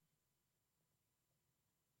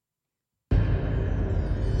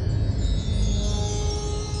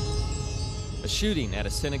shooting at a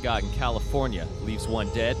synagogue in California leaves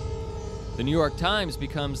one dead. The New York Times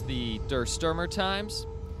becomes the Sturmer Times.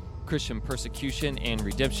 Christian persecution and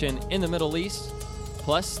redemption in the Middle East.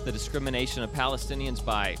 Plus the discrimination of Palestinians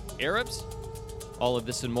by Arabs. All of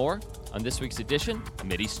this and more on this week's edition of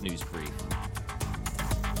Mideast News Brief.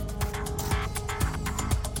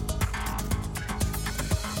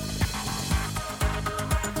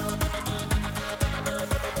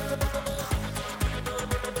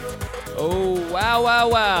 Oh,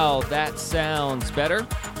 wow. That sounds better.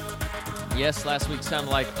 Yes, last week sounded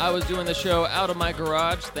like I was doing the show out of my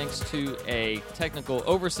garage thanks to a technical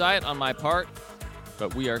oversight on my part.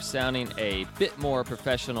 But we are sounding a bit more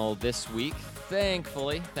professional this week.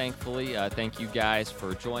 Thankfully. Thank you guys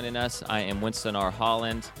for joining us. I am Winston R.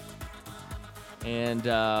 Holland. And,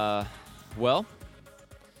 well,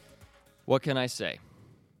 what can I say?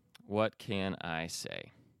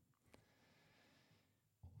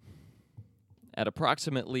 At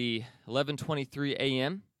approximately 11:23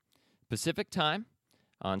 a.m. Pacific Time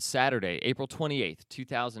on Saturday, April 28th,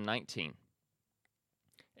 2019,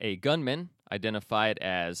 a gunman identified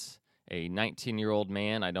as a 19-year-old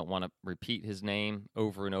man. I don't want to repeat his name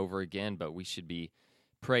over and over again, but we should be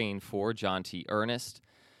praying for John T. Ernest,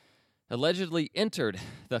 allegedly entered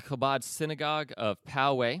the Chabad Synagogue of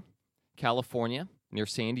Poway, California, near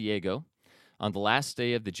San Diego, on the last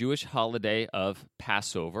day of the Jewish holiday of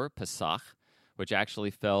Passover, Pesach, which actually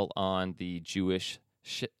fell on the Jewish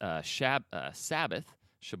Sabbath,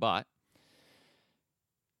 Shabbat.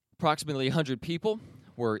 Approximately 100 people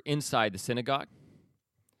were inside the synagogue.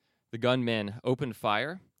 The gunmen opened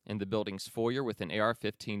fire in the building's foyer with an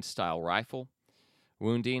AR-15 style rifle,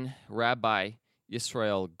 wounding Rabbi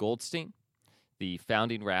Israel Goldstein, the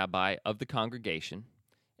founding rabbi of the congregation,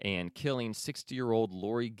 and killing 60-year-old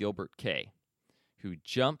Lori Gilbert Kay, who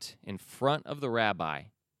jumped in front of the rabbi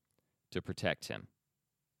to protect him.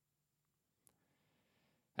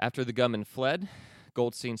 After the gunman fled,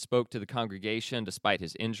 Goldstein spoke to the congregation despite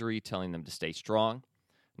his injury, telling them to stay strong.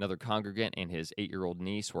 Another congregant and his 8-year-old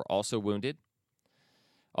niece were also wounded.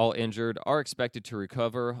 All injured are expected to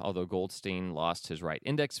recover, although Goldstein lost his right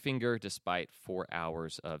index finger despite 4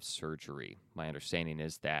 hours of surgery. My understanding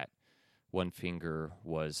is that one finger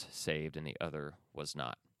was saved and the other was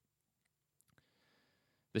not.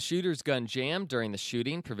 The shooter's gun jammed during the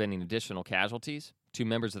shooting, preventing additional casualties. 2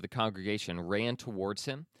 members of the congregation ran towards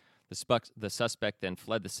him. The suspect then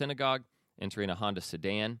fled the synagogue, entering a Honda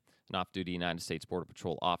sedan. An off-duty United States Border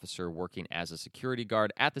Patrol officer working as a security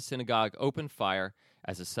guard at the synagogue opened fire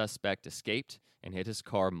as the suspect escaped and hit his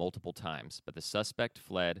car multiple times, but the suspect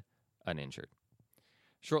fled uninjured.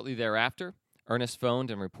 Shortly thereafter, Ernest phoned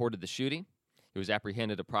and reported the shooting. He was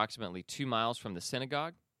apprehended approximately 2 miles from the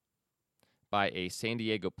synagogue by a San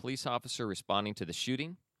Diego police officer responding to the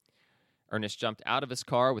shooting. Ernest jumped out of his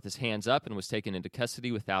car with his hands up and was taken into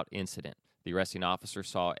custody without incident. The arresting officer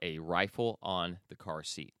saw a rifle on the car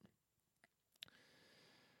seat.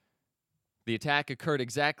 The attack occurred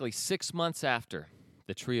exactly 6 months after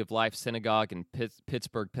the Tree of Life Synagogue in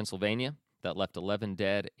Pittsburgh, Pennsylvania, that left 11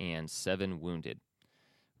 dead and 7 wounded,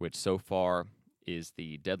 which so far is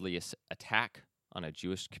the deadliest attack on a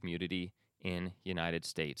Jewish community in United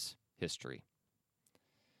States history.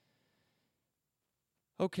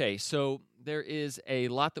 Okay, so there is a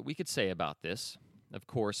lot that we could say about this. Of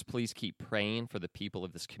course, please keep praying for the people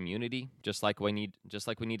of this community, just like we need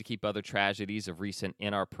to keep other tragedies of recent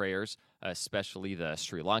in our prayers, especially the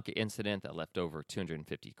Sri Lanka incident that left over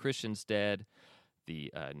 250 Christians dead,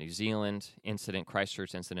 the New Zealand incident,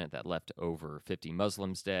 Christchurch incident that left over 50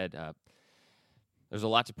 Muslims dead. There's a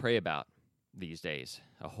lot to pray about these days,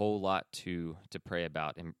 a whole lot to pray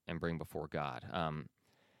about and bring before God.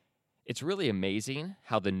 It's really amazing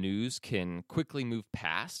how the news can quickly move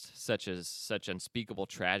past such unspeakable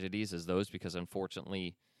tragedies as those, because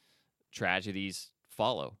unfortunately, tragedies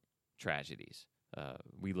follow tragedies.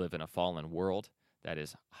 We live in a fallen world that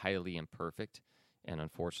is highly imperfect, and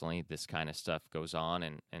unfortunately, this kind of stuff goes on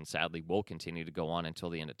and sadly will continue to go on until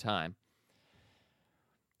the end of time.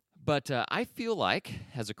 But I feel like,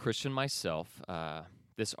 as a Christian myself,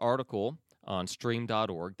 this article on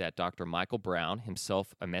stream.org that Dr. Michael Brown,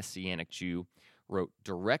 himself a Messianic Jew, wrote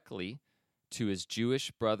directly to his Jewish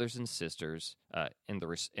brothers and sisters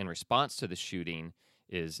in response to the shooting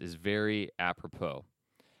is very apropos.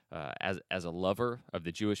 As a lover of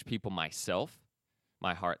the Jewish people myself,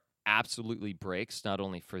 my heart absolutely breaks, not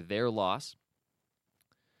only for their loss,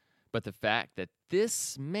 but the fact that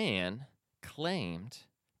this man claimed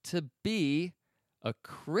to be a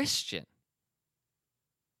Christian.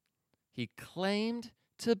 He claimed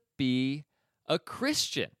to be a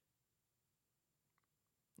Christian.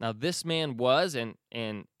 Now, this man was and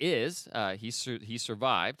is, he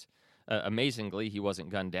survived. Amazingly, he wasn't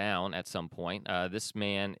gunned down at some point. This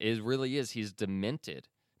man he's demented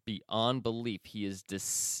beyond belief. He is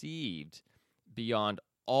deceived beyond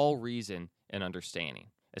all reason and understanding,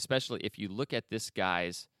 especially if you look at this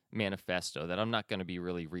guy's manifesto that I'm not going to be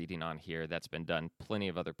really reading on here. That's been done plenty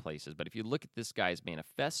of other places. But if you look at this guy's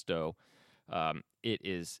manifesto,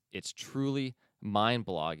 it's truly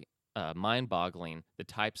mind-boggling the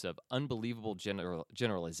types of unbelievable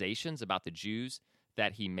generalizations about the Jews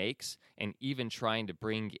that he makes, and even trying to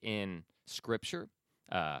bring in Scripture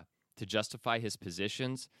to justify his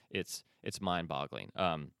positions. It's mind-boggling.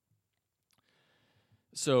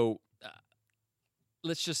 So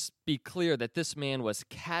let's just be clear that this man was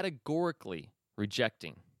categorically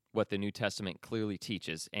rejecting what the New Testament clearly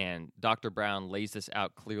teaches, and Dr. Brown lays this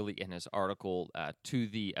out clearly in his article to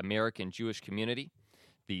the American Jewish community.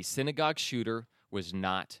 The synagogue shooter was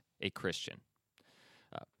not a Christian.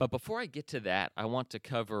 But before I get to that, I want to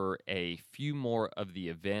cover a few more of the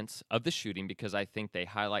events of the shooting because I think they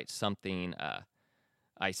highlight something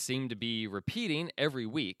I seem to be repeating every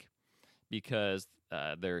week because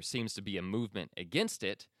there seems to be a movement against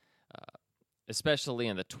it, especially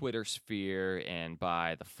in the Twitter sphere and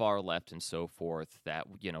by the far left and so forth, that,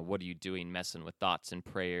 what are you doing messing with thoughts and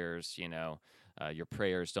prayers? Your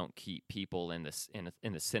prayers don't keep people in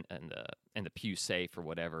the pew safe or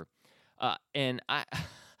whatever. And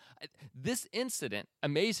this incident,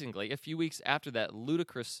 amazingly, a few weeks after that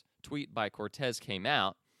ludicrous tweet by Cortez came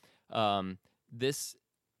out, this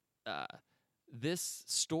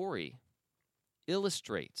story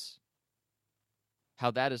illustrates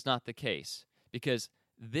how that is not the case, because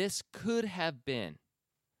this could have been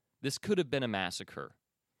a massacre.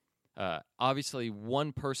 Obviously,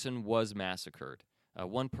 one person was massacred,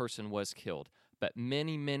 one person was killed, but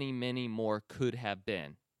many, many, many more could have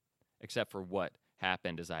been, except for what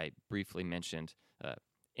happened, as I briefly mentioned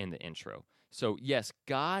in the intro. So, yes,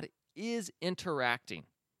 God is interacting,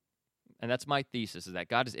 and that's my thesis, is that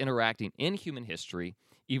God is interacting in human history,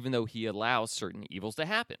 even though he allows certain evils to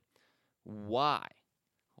happen. Why?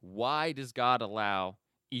 Why does God allow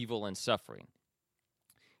evil and suffering?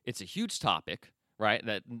 It's a huge topic, right?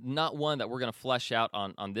 That not one that we're going to flesh out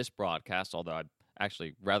on this broadcast, although I'd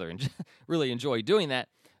actually rather really enjoy doing that.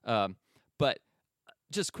 But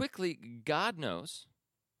just quickly, God knows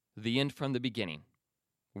the end from the beginning.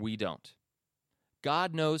 We don't.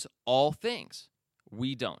 God knows all things.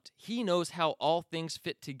 We don't. He knows how all things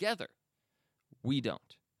fit together. We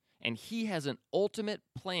don't. And he has an ultimate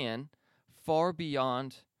plan far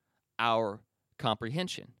beyond our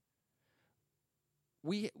comprehension.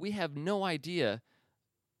 We have no idea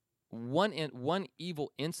one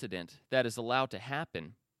evil incident that is allowed to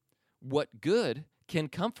happen, what good can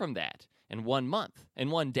come from that in 1 month, in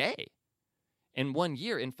 1 day, in 1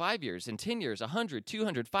 year, in 5 years, in 10 years, 100,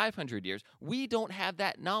 200, 500 years. We don't have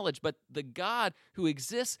that knowledge, but the God who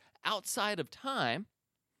exists outside of time,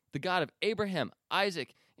 the God of Abraham,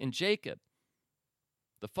 Isaac, and Jacob,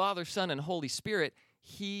 the Father, Son, and Holy Spirit,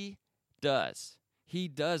 he does. He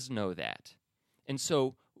does know that. And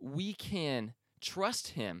so we can trust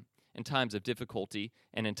him in times of difficulty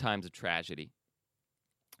and in times of tragedy.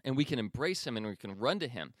 And we can embrace him and we can run to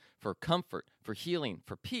him for comfort, for healing,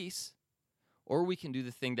 for peace. Or we can do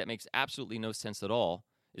the thing that makes absolutely no sense at all,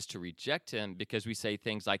 is to reject him because we say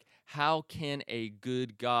things like, how can a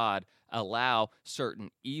good God allow certain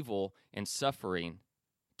evil and suffering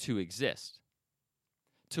to exist?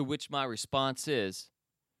 To which my response is,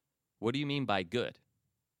 what do you mean by good?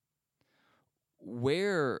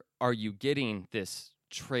 Where are you getting this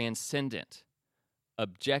transcendent,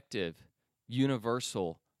 objective,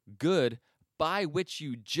 universal good by which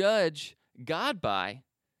you judge God by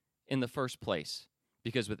in the first place?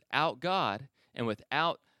 Because without God and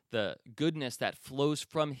without the goodness that flows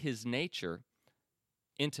from his nature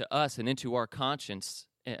into us and into our consciences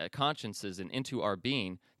and into our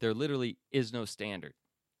being, there literally is no standard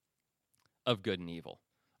of good and evil.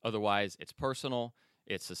 Otherwise, it's personal,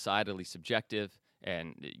 it's societally subjective,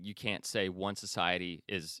 and you can't say one society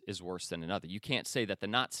is worse than another. You can't say that the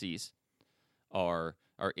Nazis are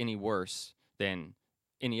any worse than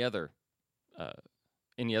any other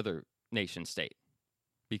nation state,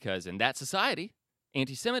 because in that society,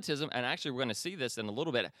 anti-Semitism, and actually we're going to see this in a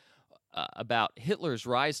little bit about Hitler's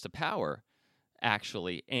rise to power,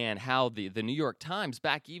 actually, and how the New York Times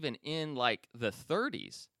back even in like the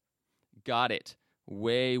 30s got it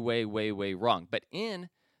way, way, way, way wrong. But in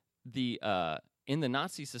the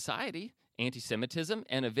Nazi society, anti-Semitism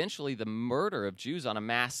and eventually the murder of Jews on a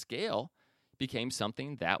mass scale became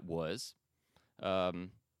something that was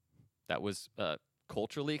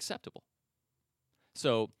culturally acceptable.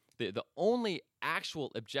 So the only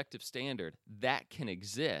actual objective standard that can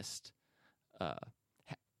exist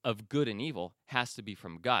of good and evil has to be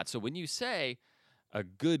from God. So when you say a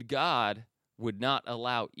good God would not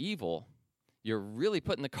allow evil, you're really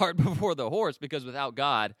putting the cart before the horse, because without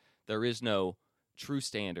God, there is no true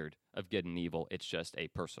standard of good and evil. It's just a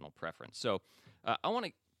personal preference. So I want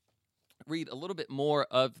to read a little bit more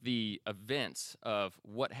of the events of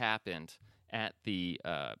what happened at the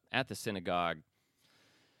synagogue.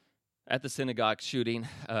 At the synagogue shooting.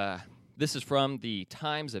 This is from the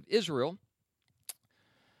Times of Israel.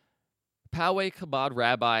 Poway Chabad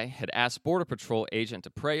rabbi had asked Border Patrol agent to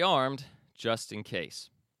pray armed just in case.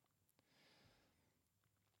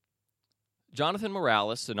 Jonathan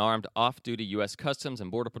Morales, an armed off-duty U.S. Customs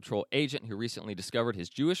and Border Patrol agent who recently discovered his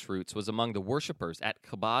Jewish roots, was among the worshipers at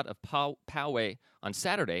Chabad of Poway on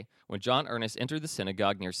Saturday when John Ernest entered the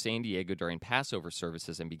synagogue near San Diego during Passover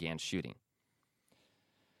services and began shooting.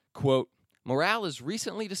 Quote, Morales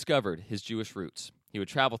recently discovered his Jewish roots. He would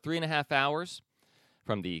travel 3.5 hours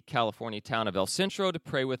from the California town of El Centro to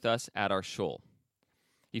pray with us at our shul.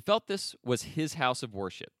 He felt this was his house of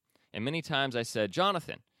worship, and many times I said,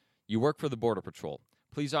 Jonathan, you work for the Border Patrol.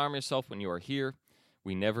 Please arm yourself when you are here.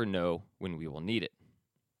 We never know when we will need it.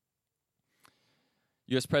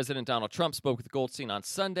 U.S. President Donald Trump spoke with Goldstein on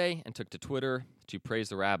Sunday and took to Twitter to praise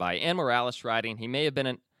the rabbi and Morales, writing, He may have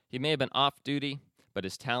been off duty, but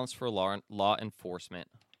his talents for law enforcement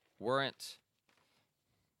weren't.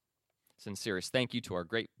 Sincerest thank you to our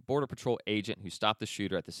great Border Patrol agent who stopped the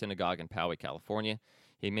shooter at the synagogue in Poway, California.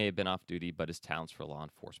 He may have been off duty, but his talents for law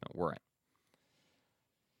enforcement weren't.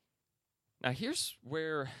 Now here's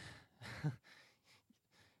where,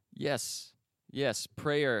 yes,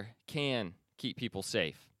 prayer can keep people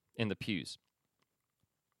safe in the pews.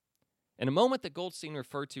 In a moment that Goldstein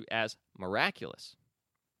referred to as miraculous,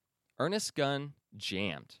 Ernest's gun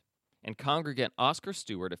jammed, and congregant Oscar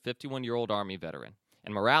Stewart, a 51-year-old Army veteran,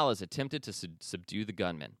 and Morales attempted to subdue the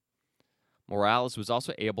gunman. Morales was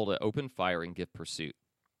also able to open fire and give pursuit.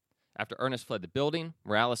 After Ernest fled the building,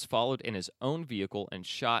 Morales followed in his own vehicle and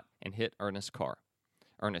shot and hit Ernest's car.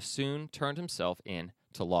 Ernest soon turned himself in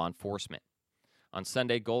to law enforcement. On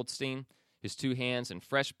Sunday, Goldstein, his 2 hands in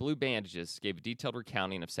fresh blue bandages, gave a detailed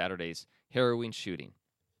recounting of Saturday's harrowing shooting.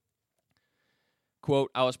 Quote,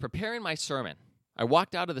 I was preparing my sermon. I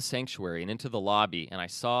walked out of the sanctuary and into the lobby, and I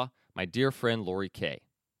saw my dear friend Lori Kay.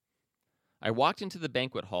 I walked into the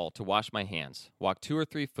banquet hall to wash my hands, walked 2 or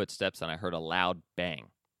 3 footsteps, and I heard a loud bang.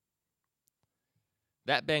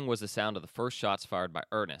 That bang was the sound of the first shots fired by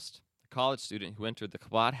Ernest, a college student who entered the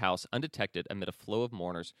Chabad house undetected amid a flow of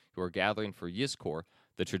mourners who were gathering for Yizkor,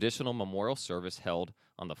 the traditional memorial service held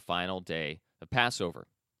on the final day of Passover.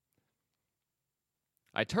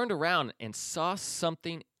 I turned around and saw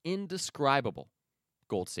something indescribable,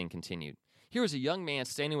 Goldstein continued. Here was a young man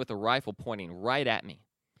standing with a rifle pointing right at me.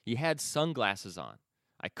 He had sunglasses on.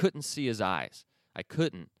 I couldn't see his eyes. I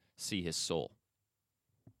couldn't see his soul.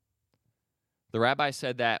 The rabbi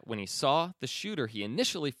said that when he saw the shooter, he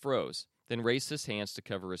initially froze, then raised his hands to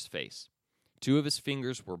cover his face. 2 of his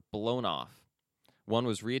fingers were blown off. One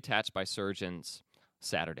was reattached by surgeons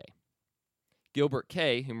Saturday. Gilbert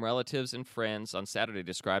Kay, whom relatives and friends on Saturday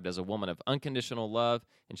described as a woman of unconditional love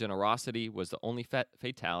and generosity, was the only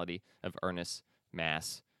fatality of Ernest's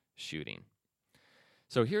mass shooting.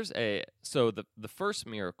 So the first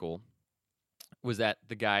miracle was that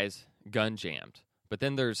the guy's gun jammed. But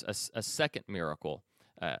then there's a second miracle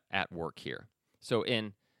at work here. So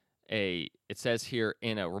it says here,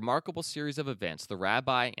 in a remarkable series of events, the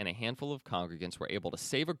rabbi and a handful of congregants were able to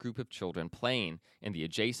save a group of children playing in the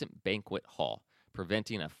adjacent banquet hall,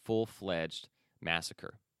 preventing a full-fledged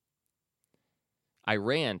massacre. I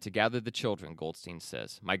ran to gather the children, Goldstein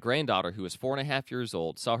says. My granddaughter, who was 4.5 years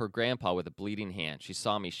old, saw her grandpa with a bleeding hand. She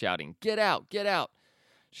saw me shouting, "Get out, get out!"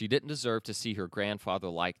 She didn't deserve to see her grandfather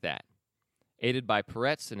like that. Aided by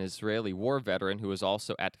Peretz, an Israeli war veteran who was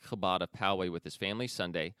also at Chabad of Poway with his family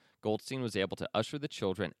Sunday, Goldstein was able to usher the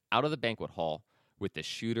children out of the banquet hall with the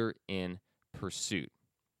shooter in pursuit.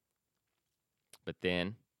 But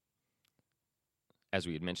then, as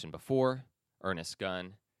we had mentioned before, Ernest's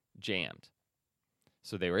gun jammed.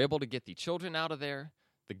 So they were able to get the children out of there.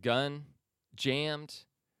 The gun jammed.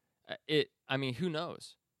 Who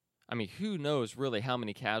knows? Who knows really how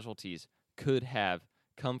many casualties could have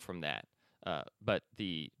come from that? But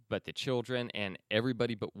the children and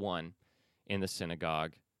everybody but one in the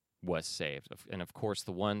synagogue was saved. And of course,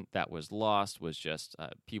 the one that was lost was just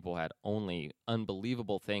people had only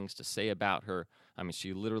unbelievable things to say about her.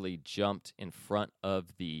 She literally jumped in front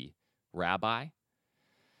of the rabbi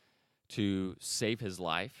to save his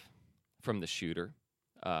life from the shooter.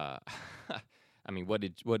 I mean, what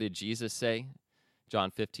did Jesus say?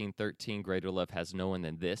 John 15:13, greater love has no one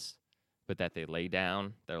than this, but that they lay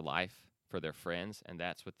down their life for their friends. And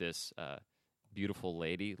that's what this beautiful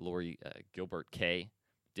lady, Lori Gilbert Kay,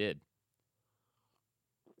 did.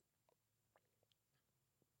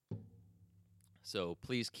 So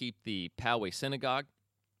please keep the Poway Synagogue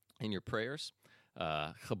in your prayers.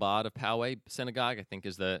 Chabad of Poway Synagogue, I think,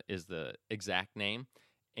 is the exact name.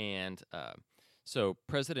 And so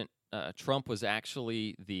President Trump was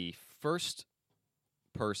actually the first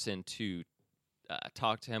person to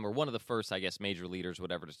talk to him, or one of the first, I guess, major leaders,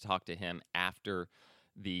 whatever, to talk to him after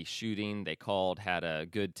the shooting. They called, had a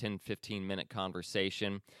good 10, 15-minute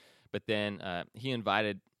conversation. But then he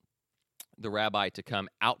invited the rabbi to come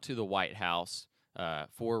out to the White House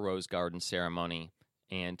for a Rose Garden ceremony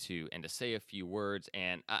and to say a few words.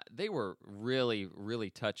 And they were really, really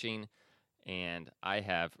touching. And I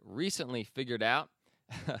have recently figured out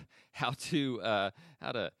how to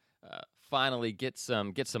finally get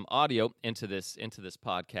some audio into this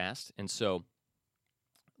podcast. And so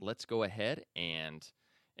let's go ahead and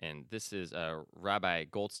this is Rabbi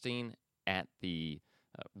Goldstein at the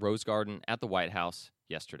Rose Garden at the White House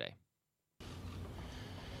yesterday.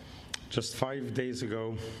 Just 5 days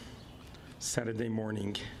ago, Saturday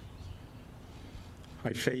morning,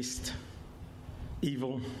 I faced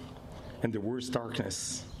evil and the worst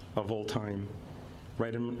darkness of all time,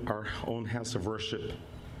 right in our own house of worship,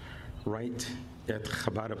 right at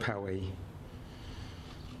Chabad of Poway.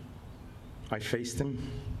 I faced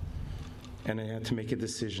him, and I had to make a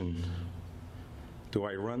decision. Do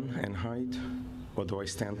I run and hide, or do I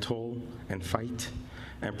stand tall and fight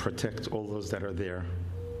and protect all those that are there?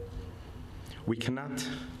 We cannot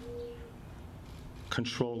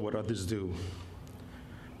control what others do,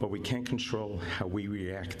 but we can control how we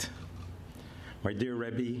react. My dear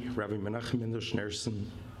Rebbe, Rabbi Menachem Mendel Schneerson,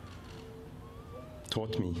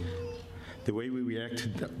 taught me the way we react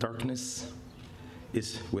to darkness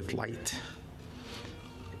is with light.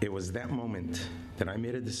 It was that moment that I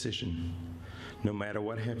made a decision. No matter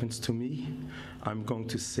what happens to me, I'm going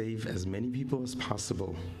to save as many people as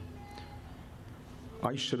possible.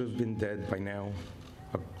 I should have been dead by now,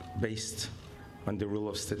 based on the rule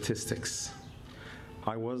of statistics.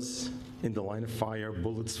 I was in the line of fire,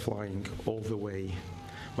 bullets flying all the way.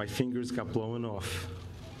 My fingers got blown off,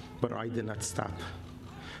 but I did not stop.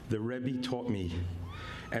 The Rebbe taught me,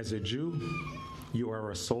 as a Jew, you are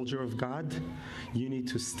a soldier of God. You need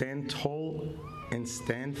to stand tall and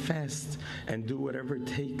stand fast and do whatever it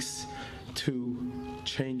takes to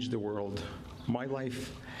change the world. My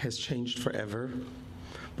life has changed forever,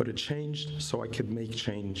 but it changed so I could make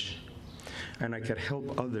change. And I could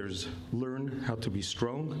help others learn how to be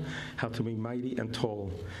strong, how to be mighty and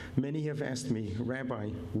tall. Many have asked me, Rabbi,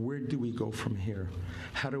 where do we go from here?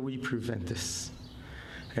 How do we prevent this?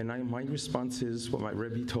 And my response is what my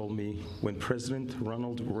Rebbe told me when President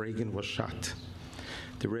Ronald Reagan was shot.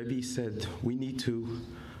 The Rebbe said, we need to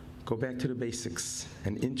go back to the basics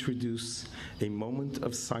and introduce a moment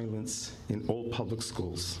of silence in all public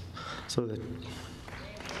schools so that...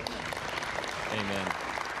 Amen.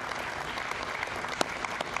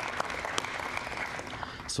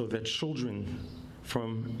 So that children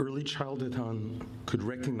from early childhood on could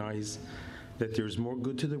recognize that there's more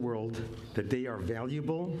good to the world, that they are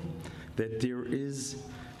valuable, that there is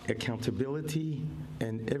accountability,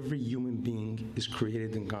 and every human being is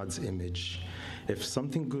created in God's image. If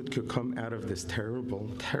something good could come out of this terrible,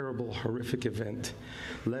 terrible, horrific event,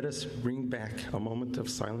 let us bring back a moment of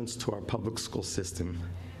silence to our public school system.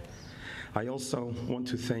 I also want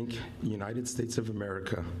to thank the United States of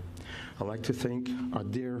America. I'd like to thank our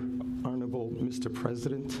dear Honorable Mr.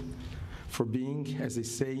 President for being, as they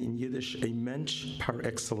say in Yiddish, a mensch par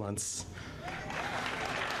excellence.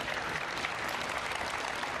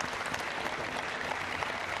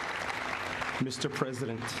 Mr.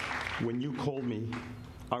 President, when you called me,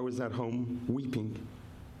 I was at home weeping.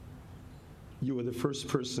 You were the first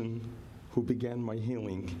person who began my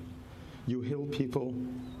healing. You heal people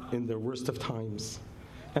in their worst of times,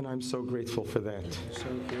 and I'm so grateful for that. So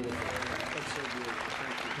beautiful. That's so beautiful.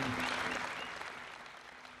 Thank you.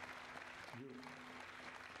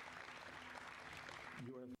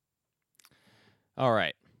 All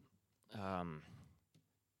right.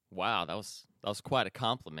 Wow, that was quite a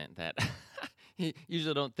compliment. That you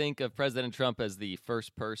usually don't think of President Trump as the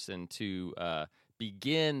first person to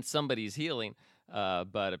begin somebody's healing,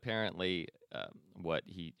 but apparently what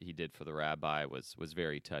he did for the rabbi was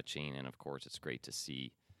very touching, and of course it's great to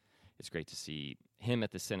see him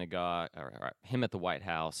at the synagogue or him at the White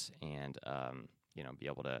House, and be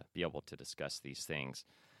able to discuss these things.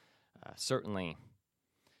 Certainly,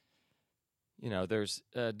 there's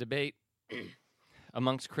a debate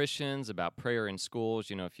amongst Christians about prayer in schools.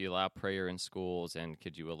 If you allow prayer in schools, and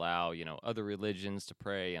could you allow other religions to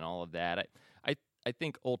pray and all of that. I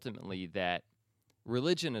think ultimately that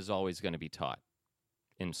religion is always going to be taught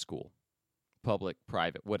in school, public,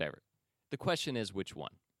 private, whatever. The question is which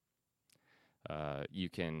one. You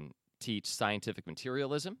can teach scientific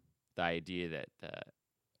materialism, the idea that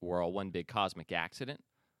we're all one big cosmic accident.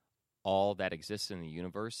 All that exists in the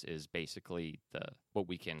universe is basically what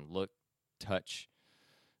we can look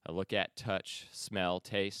at, touch, smell,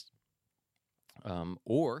 taste,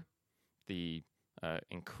 or the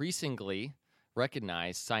increasingly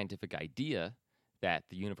recognized scientific idea that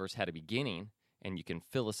the universe had a beginning, and you can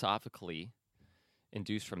philosophically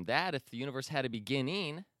induce from that if the universe had a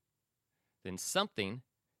beginning, then something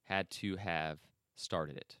had to have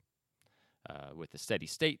started it. With the steady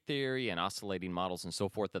state theory and oscillating models and so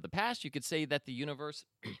forth of the past, you could say that the universe,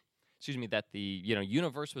 that the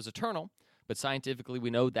universe was eternal, but scientifically we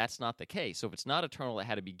know that's not the case. So if it's not eternal, it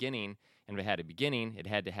had a beginning, and if it had a beginning, it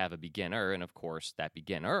had to have a beginner, and of course that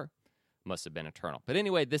beginner must have been eternal. But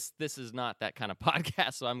anyway, this is not that kind of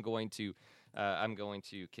podcast, so I'm going to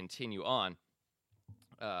continue on.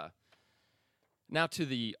 Now to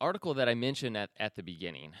the article that I mentioned at the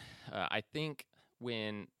beginning. I think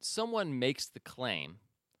when someone makes the claim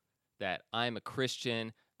that I'm a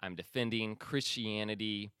Christian, I'm defending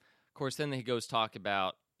Christianity, of course, then he goes talk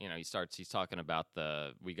about, he's talking about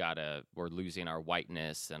we're losing our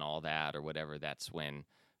whiteness and all that or whatever. That's when,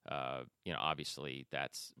 obviously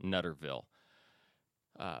that's Nutterville.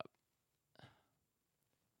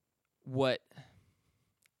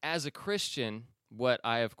 As a Christian, what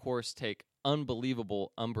I, of course, take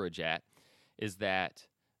unbelievable umbrage at is that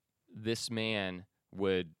this man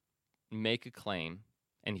would make a claim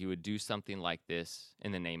and he would do something like this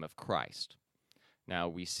in the name of Christ. Now,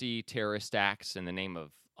 we see terrorist acts in the name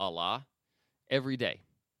of Allah every day,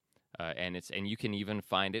 and you can even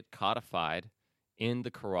find it codified in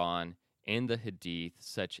the Quran, in the Hadith,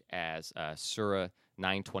 such as Surah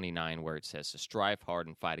 929, where it says to strive hard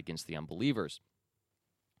and fight against the unbelievers.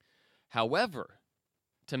 However,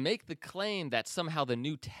 to make the claim that somehow the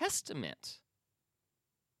New Testament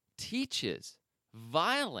teaches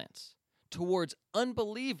violence towards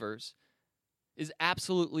unbelievers is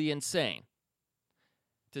absolutely insane.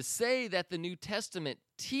 To say that the New Testament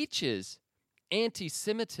teaches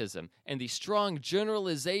anti-Semitism and the strong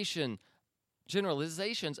generalizations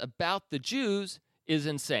about the Jews is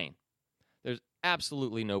insane. There's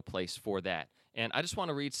absolutely no place for that. And I just want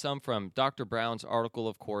to read some from Dr. Brown's article,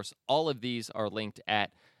 of course. All of these are linked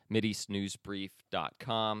at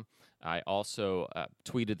MideastNewsBrief.com. I also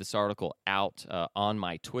tweeted this article out on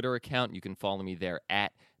my Twitter account. You can follow me there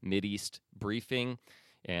at MideastBriefing.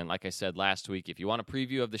 And like I said last week, if you want a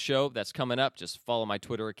preview of the show that's coming up, just follow my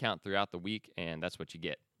Twitter account throughout the week, and that's what you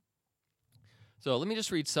get. So let me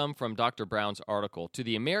just read some from Dr. Brown's article. To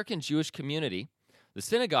the American Jewish community, the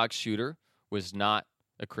synagogue shooter was not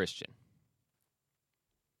a Christian.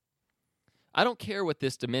 I don't care what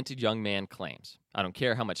this demented young man claims. I don't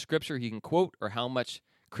care how much scripture he can quote or how much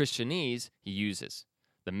Christianese he uses.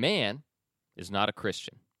 The man is not a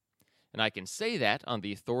Christian. And I can say that on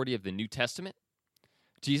the authority of the New Testament.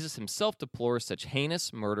 Jesus himself deplores such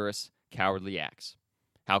heinous, murderous, cowardly acts.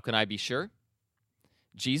 How can I be sure?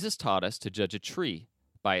 Jesus taught us to judge a tree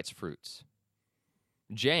by its fruits.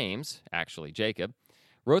 Jacob,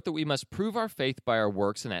 wrote that we must prove our faith by our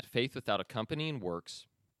works, and that faith without accompanying works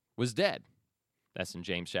was dead. That's in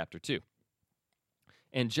James chapter 2.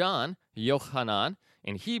 And John, Yochanan,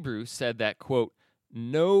 in Hebrew said that, quote,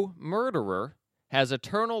 no murderer has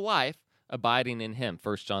eternal life abiding in him,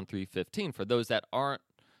 1 John 3:15. For those that aren't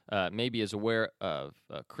maybe as aware of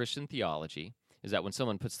Christian theology, is that when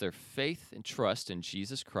someone puts their faith and trust in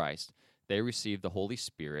Jesus Christ, they receive the Holy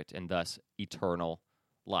Spirit and thus eternal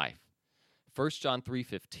life. 1 John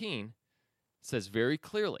 3:15 says very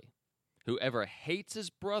clearly, whoever hates his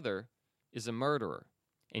brother is a murderer,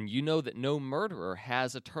 and you know that no murderer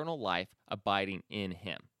has eternal life abiding in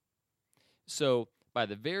him. So, by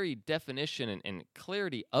the very definition and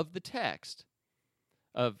clarity of the text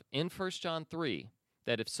in 1 John 3,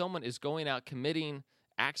 that if someone is going out committing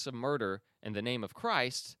acts of murder in the name of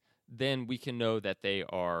Christ, then we can know that they're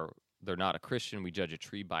not a Christian. We judge a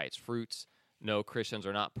tree by its fruits. No, Christians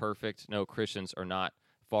are not perfect. No, Christians are not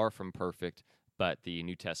far from perfect, but the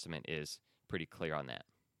New Testament is pretty clear on that.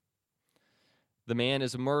 The man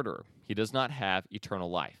is a murderer. He does not have eternal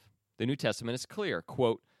life. The New Testament is clear,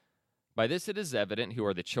 quote, by this it is evident who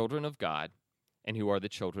are the children of God and who are the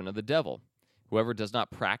children of the devil. Whoever does not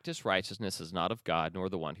practice righteousness is not of God, nor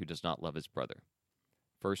the one who does not love his brother.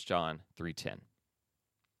 1 John 3:10.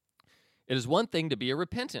 It is one thing to be a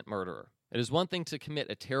repentant murderer. It is one thing to commit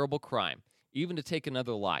a terrible crime, even to take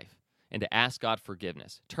another life, and to ask God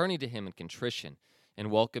forgiveness, turning to him in contrition and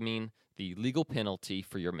welcoming the legal penalty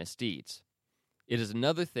for your misdeeds. It is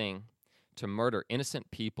another thing to murder innocent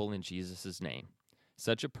people in Jesus' name.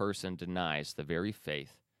 Such a person denies the very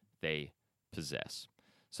faith they possess.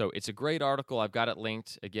 So it's a great article. I've got it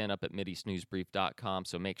linked, again, up at MideastNewsBrief.com,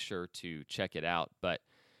 so make sure to check it out. But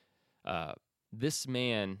this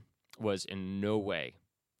man was in no way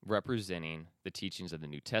representing the teachings of the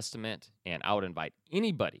New Testament, and I would invite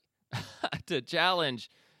anybody to challenge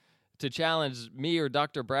me or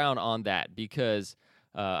Dr. Brown on that, because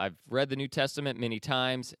I've read the New Testament many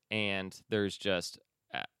times, and there's just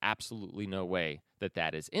absolutely no way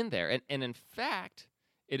that is in there. And in fact,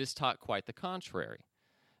 it is taught quite the contrary.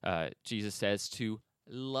 Jesus says to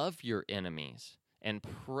love your enemies and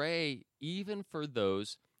pray even for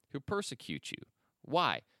those who persecute you.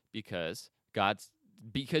 Why? Because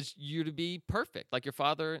you're to be perfect, like your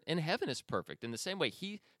Father in heaven is perfect. In the same way,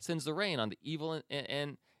 he sends the rain on the evil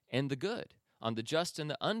and the good, on the just and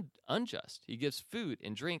the unjust. He gives food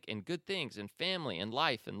and drink and good things and family and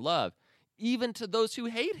life and love, even to those who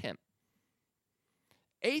hate him.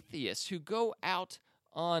 Atheists who go out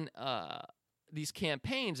on these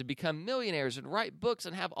campaigns and become millionaires and write books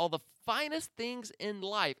and have all the finest things in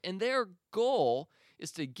life, and their goal is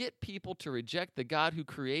to get people to reject the God who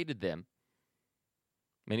created them.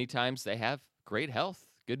 Many times they have great health,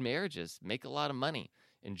 good marriages, make a lot of money,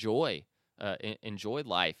 enjoy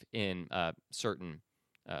life in certain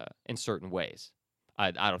ways.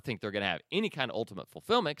 I don't think they're going to have any kind of ultimate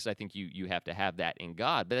fulfillment, because I think you have to have that in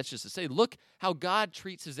God. But that's just to say, look how God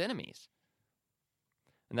treats his enemies.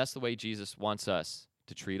 And that's the way Jesus wants us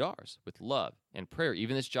to treat ours, with love and prayer.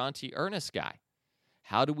 Even this John T. Ernest guy.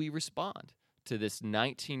 How do we respond to this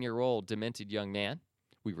 19-year-old demented young man?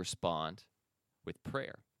 We respond with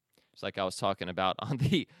prayer. It's like I was talking about on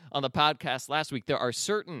the podcast last week. There are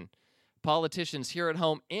certain politicians here at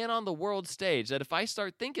home and on the world stage that if I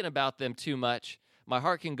start thinking about them too much, my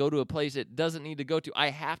heart can go to a place it doesn't need to go to.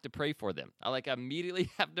 I have to pray for them. I immediately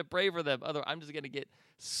have to pray for them. Otherwise, I'm just going to get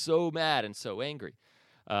so mad and so angry.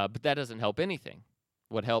 But that doesn't help anything.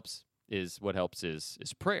 What helps is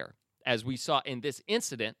prayer. As we saw in this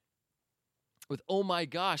incident with, oh my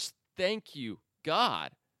gosh, thank you,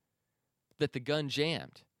 God, that the gun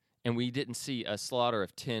jammed and we didn't see a slaughter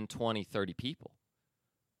of 10, 20, 30 people.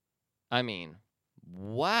 I mean,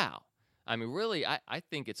 wow. I mean, really, I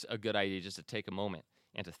think it's a good idea just to take a moment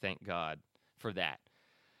and to thank God for that.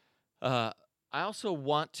 I also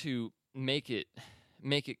want to make it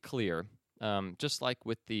clear, just like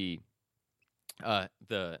with the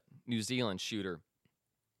New Zealand shooter,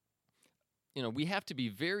 we have to be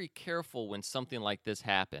very careful when something like this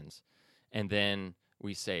happens, and then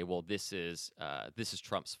we say, well, this is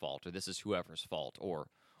Trump's fault, or this is whoever's fault, or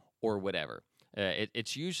whatever.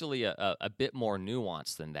 It's usually a bit more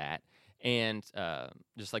nuanced than that. And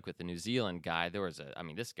just like with the New Zealand guy,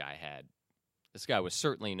 this guy was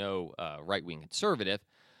certainly no right-wing conservative.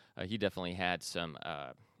 He definitely had some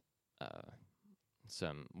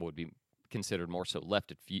what would be considered more so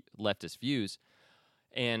leftist views.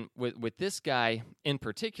 And with this guy in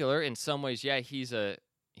particular, in some ways, yeah, he's a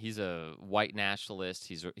white nationalist.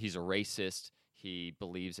 He's a racist. He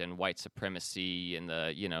believes in white supremacy and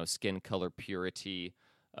the skin color purity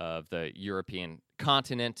of the European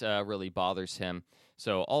continent really bothers him.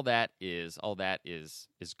 So all that is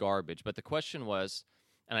garbage. But the question was,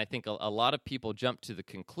 and I think a lot of people jumped to the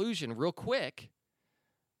conclusion real quick,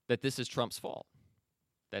 that this is Trump's fault,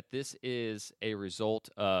 that this is a result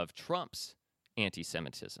of Trump's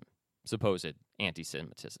anti-Semitism, supposed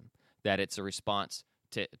anti-Semitism, that it's a response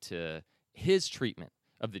to his treatment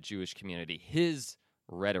of the Jewish community, his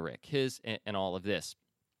rhetoric, and all of this.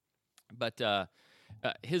 But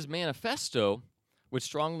his manifesto would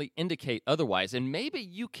strongly indicate otherwise. And maybe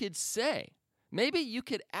you could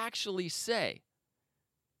actually say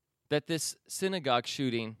that this synagogue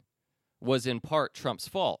shooting was in part Trump's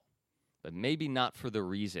fault, but maybe not for the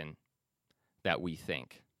reason that we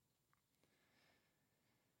think.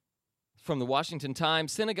 From the Washington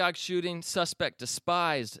Times, synagogue shooting, suspect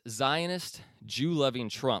despised Zionist, Jew-loving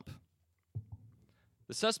Trump.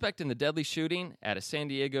 The suspect in the deadly shooting at a San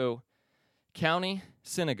Diego County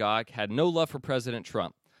synagogue had no love for President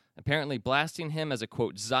Trump, apparently blasting him as a,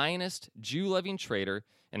 quote, Zionist, Jew-loving traitor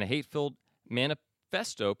in a hate-filled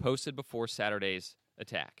manifesto posted before Saturday's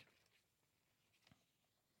attack.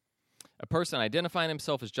 A person identifying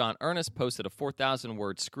himself as John Ernest posted a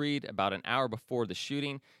 4,000-word screed about an hour before the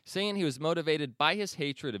shooting, saying he was motivated by his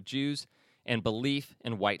hatred of Jews and belief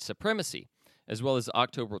in white supremacy, as well as the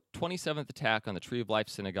October 27th attack on the Tree of Life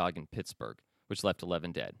Synagogue in Pittsburgh, which left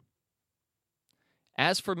 11 dead.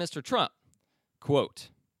 As for Mr. Trump, quote,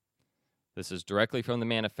 this is directly from the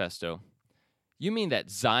manifesto, "You mean that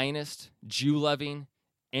Zionist, Jew-loving,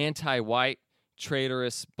 anti-white,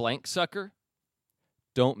 traitorous blank sucker?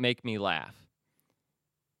 Don't make me laugh,"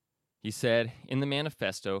 he said in the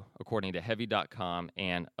manifesto, according to Heavy.com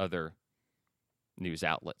and other news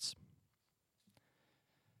outlets.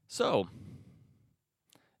 So,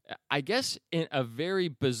 I guess in a very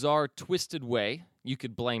bizarre, twisted way, you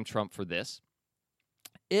could blame Trump for this.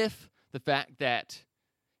 If the fact that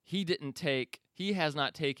he has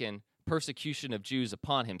not taken persecution of Jews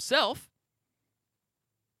upon himself,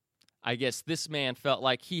 I guess this man felt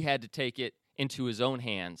like he had to take it into his own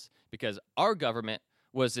hands because our government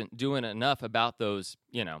wasn't doing enough about those,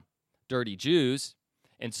 dirty Jews.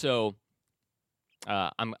 And so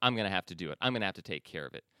I'm going to have to do it. I'm going to have to take care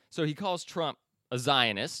of it. So he calls Trump a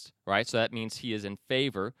Zionist, right? So that means he is in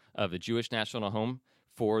favor of a Jewish national home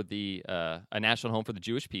for a national home for the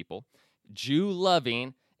Jewish people,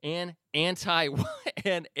 Jew-loving and anti-white.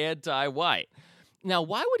 Now,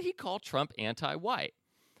 why would he call Trump anti-white?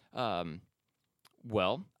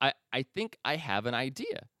 Well, I think I have an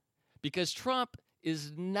idea. Because Trump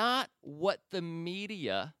is not what the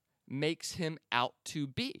media makes him out to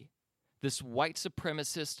be. This white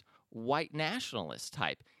supremacist, white nationalist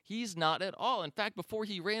type. He's not at all. In fact, before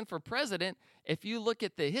he ran for president, if you look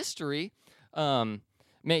at the history,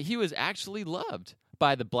 he was actually loved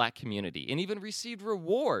by the black community and even received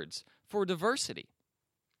rewards for diversity.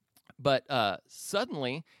 But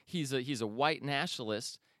suddenly, he's a white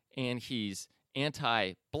nationalist and he's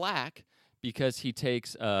anti-black because he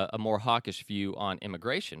takes a more hawkish view on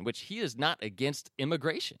immigration, which he is not against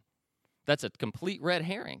immigration. That's a complete red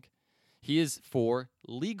herring. He is for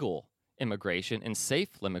legal immigration and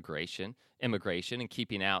safe immigration and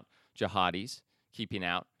keeping out jihadis, keeping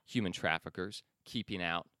out human traffickers, keeping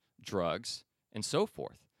out drugs, and so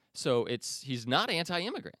forth. So he's not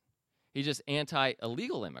anti-immigrant. He's just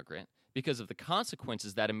anti-illegal immigrant because of the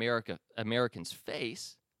consequences that Americans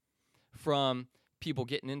face from people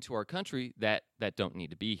getting into our country that don't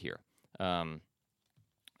need to be here. And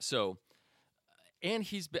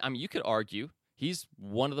you could argue he's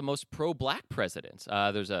one of the most pro-black presidents.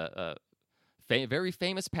 There's a very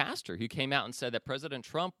famous pastor who came out and said that President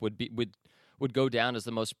Trump would go down as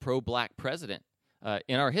the most pro-black president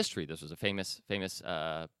in our history. This was a famous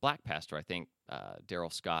black pastor, I think,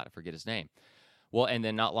 Daryl Scott, I forget his name. Well, and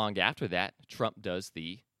then not long after that, Trump does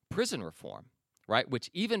the prison reform, right? Which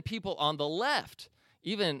even people on the left,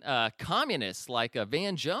 even communists like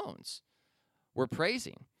Van Jones, were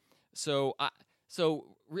praising. So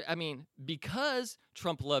because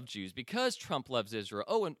Trump loved Jews, because Trump loves Israel.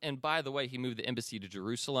 Oh, and by the way, he moved the embassy to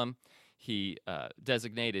Jerusalem. He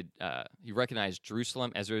he recognized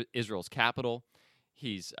Jerusalem as Israel's capital.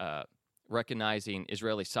 He's recognizing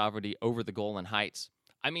Israeli sovereignty over the Golan Heights.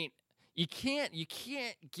 I mean, you can't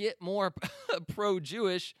get more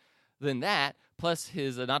pro-Jewish than that. Plus,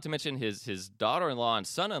 not to mention his daughter-in-law and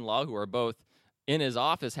son-in-law, who are both in his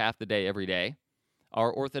office half the day every day,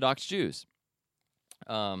 are Orthodox Jews.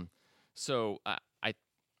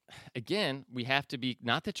 Again, we have to be,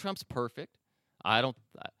 not that Trump's perfect. I've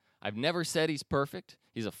never said he's perfect.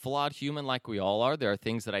 He's a flawed human like we all are. There are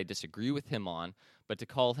things that I disagree with him on, but to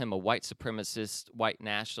call him a white supremacist, white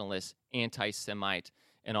nationalist, anti-Semite,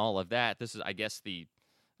 and all of that, this is, I guess, he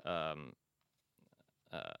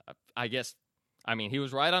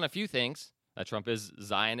was right on a few things. Trump is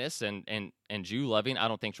Zionist and Jew-loving. I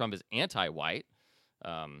don't think Trump is anti-white,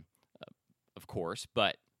 of course,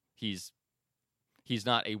 but he's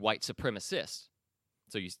not a white supremacist.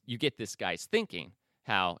 So you get this guy's thinking,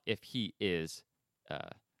 how if he is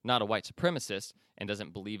not a white supremacist and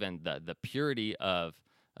doesn't believe in the purity of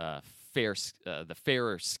the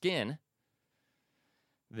fairer skin,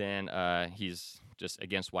 then he's just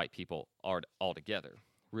against white people altogether.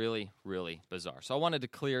 Really, really bizarre. So I wanted to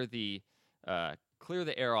clear the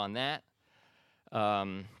air on that.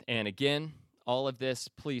 And again, all of this,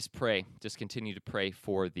 please pray. Just continue to pray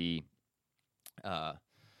for the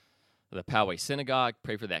Poway Synagogue.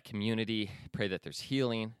 Pray for that community. Pray that there's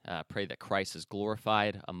healing. Pray that Christ is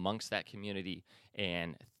glorified amongst that community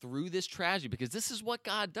and through this tragedy, because this is what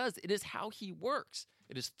God does. It is how he works.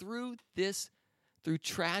 It is through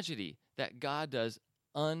tragedy that God does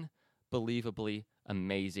unbelievably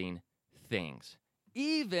amazing things.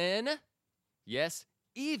 Even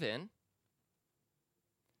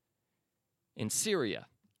in Syria,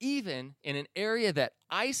 even in an area that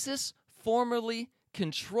ISIS formerly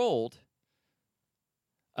controlled,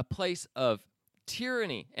 a place of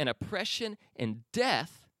tyranny and oppression and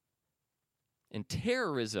death and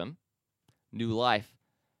terrorism, new life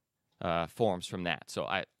forms from that. So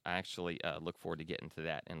I actually look forward to getting to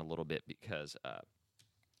that in a little bit, because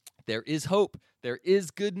there is hope. There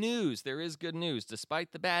is good news. There is good news.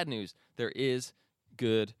 Despite the bad news, there is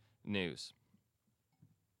good news.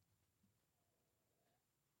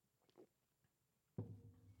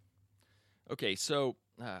 Okay, so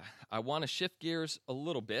I want to shift gears a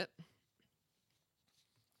little bit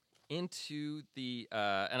into the,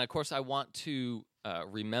 and of course I want to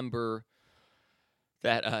remember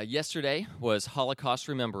that yesterday was Holocaust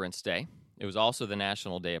Remembrance Day. It was also the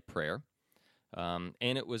National Day of Prayer. And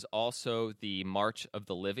it was also the March of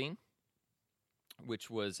the Living, which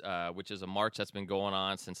is a march that's been going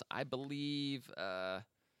on since, I believe,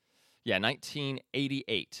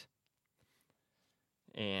 1988.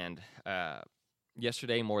 And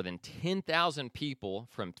yesterday, more than 10,000 people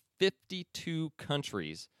from 52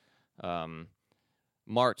 countries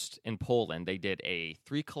marched in Poland. They did a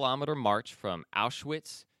 3-kilometer march from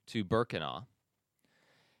Auschwitz to Birkenau,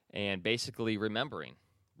 and basically remembering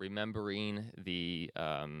the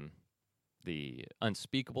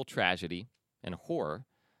unspeakable tragedy and horror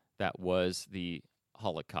that was the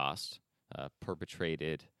Holocaust,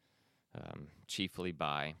 perpetrated chiefly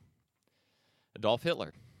by Adolf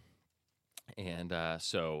Hitler. And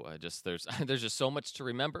so there's just so much to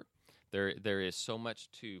remember. There is so much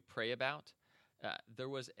to pray about. There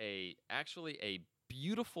was actually a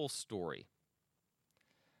beautiful story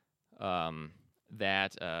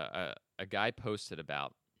that a guy posted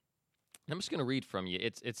about. And I'm just going to read from you.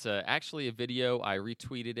 It's actually a video. I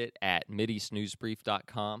retweeted it at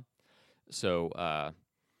mideastnewsbrief.com. So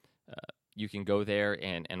you can go there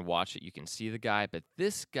and watch it. You can see the guy. But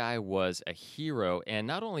this guy was a hero. And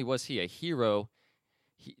not only was he a hero,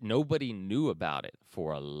 nobody knew about it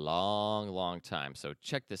for a long, long time. So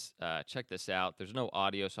check this out. There's no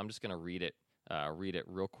audio, so I'm just going to read it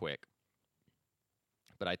real quick.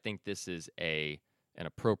 But I think this is an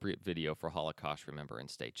appropriate video for Holocaust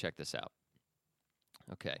Remembrance Day. Check this out.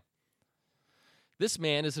 Okay. This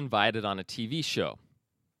man is invited on a TV show,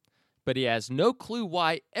 but he has no clue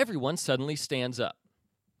why everyone suddenly stands up.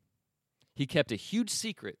 He kept a huge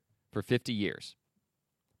secret for 50 years,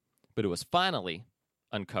 but it was finally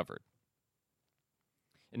uncovered.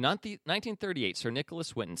 In 1938, Sir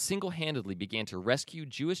Nicholas Winton single-handedly began to rescue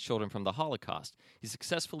Jewish children from the Holocaust. He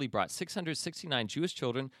successfully brought 669 Jewish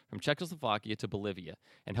children from Czechoslovakia to Bolivia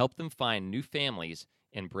and helped them find new families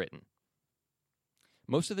in Britain.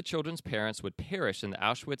 Most of the children's parents would perish in the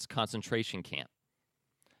Auschwitz concentration camp.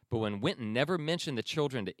 But when Winton never mentioned the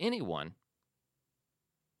children to anyone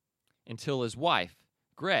until his wife,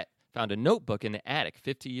 Gret, found a notebook in the attic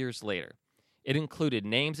 50 years later. It included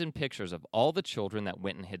names and pictures of all the children that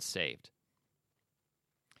Winton had saved.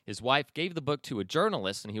 His wife gave the book to a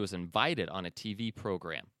journalist, and he was invited on a TV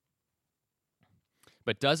program.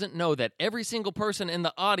 But doesn't know that every single person in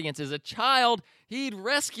the audience is a child he'd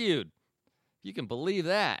rescued. You can believe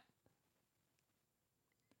that.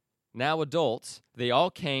 Now adults, they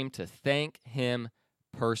all came to thank him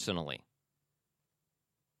personally.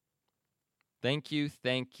 Thank you,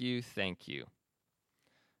 thank you, thank you.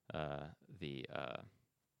 The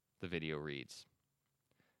video reads,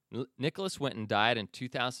 Nicholas Winton died in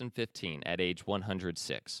 2015 at age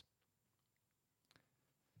 106.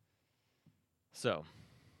 So,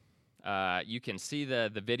 you can see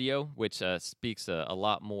the video, which speaks a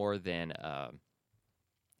lot more than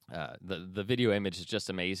the video image is just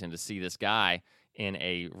amazing to see this guy in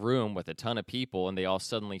a room with a ton of people, and they all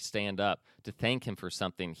suddenly stand up to thank him for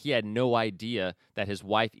something he had no idea that his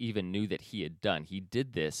wife even knew that he had done. He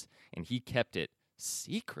did this, and he kept it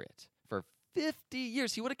secret for 50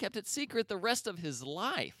 years. He would have kept it secret the rest of his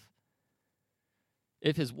life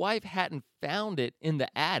if his wife hadn't found it in the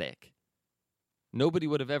attic. Nobody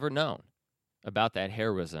would have ever known about that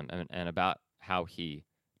heroism and about how he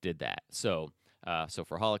did that. So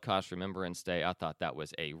for Holocaust Remembrance Day, I thought that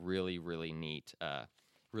was a really, really neat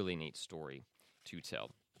story to tell.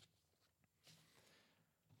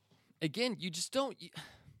 Again, you just don't.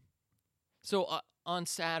 So on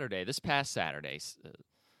Saturday, this past Saturday,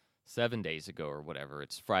 7 days ago or whatever,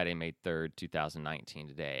 it's Friday, May 3rd, 2019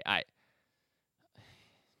 today,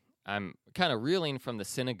 I'm kind of reeling from the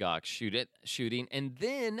synagogue shooting, and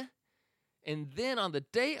then on the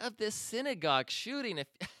day of this synagogue shooting, if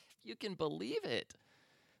you can believe it,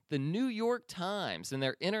 the New York Times, in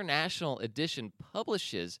their international edition,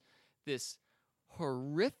 publishes this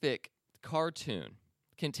horrific cartoon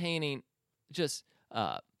containing just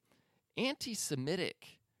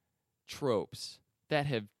anti-Semitic tropes that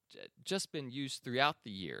have just been used throughout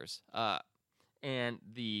the years. And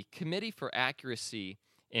the Committee for Accuracy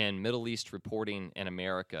in Middle East Reporting in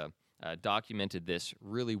America documented this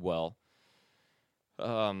really well.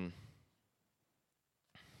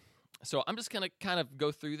 So I'm just going to kind of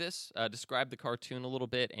go through this, describe the cartoon a little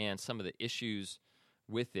bit and some of the issues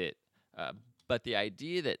with it. But the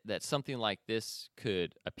idea that something like this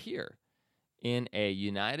could appear in a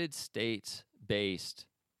United States-based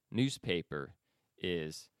newspaper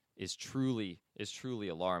is truly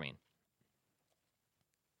alarming.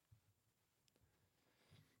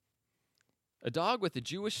 A dog with a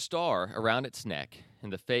Jewish star around its neck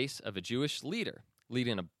in the face of a Jewish leader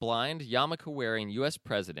leading a blind yarmulke-wearing U.S.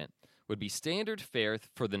 president would be standard fare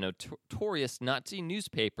for the notorious Nazi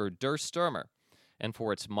newspaper Der Sturmer and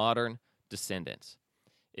for its modern descendants.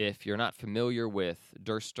 If you're not familiar with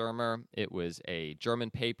Der Sturmer, it was a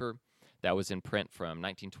German paper that was in print from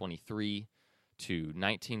 1923 to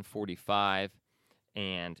 1945,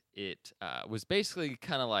 and it was basically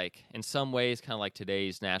kind of like, in some ways, kind of like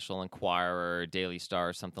today's National Enquirer, Daily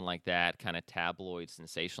Star, something like that, kind of tabloid,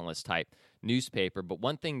 sensationalist type newspaper. But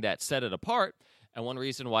one thing that set it apart, and one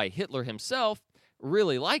reason why Hitler himself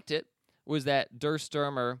really liked it, was that Der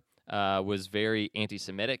Sturmer was very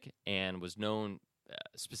anti-Semitic and was known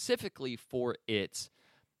specifically for its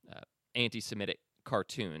anti-Semitic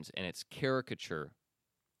cartoons and its caricature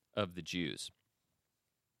of the Jews.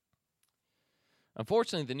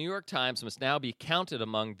 Unfortunately, the New York Times must now be counted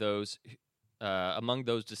among those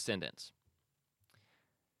descendants,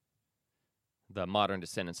 the modern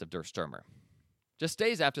descendants of Der Sturmer. Just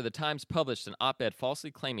days after the Times published an op-ed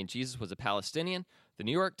falsely claiming Jesus was a Palestinian, the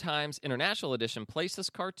New York Times International Edition placed this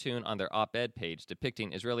cartoon on their op-ed page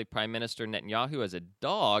depicting Israeli Prime Minister Netanyahu as a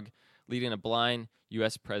dog leading a blind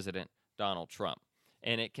U.S. President Donald Trump.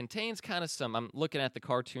 And it contains kind of some, I'm looking at the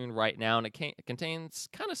cartoon right now, and it contains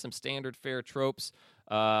kind of some standard fare tropes.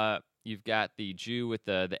 You've got the Jew with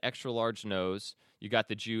the extra large nose. You got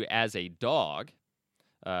the Jew as a dog.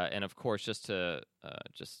 And of course, just to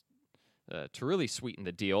really sweeten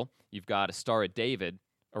the deal, you've got a Star of David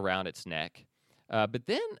around its neck. But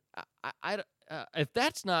then, if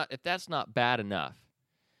that's not bad enough,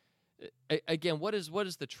 again, what is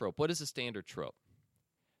the trope? What is the standard trope?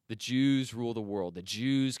 The Jews rule the world. The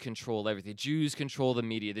Jews control everything. The Jews control the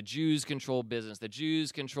media. The Jews control business. The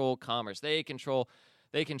Jews control commerce. They control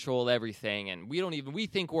everything. And we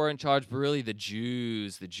think we're in charge, but really the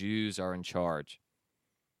Jews are in charge.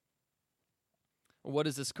 What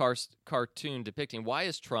is this cartoon depicting? Why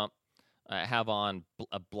is Trump have on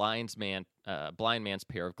a blind man's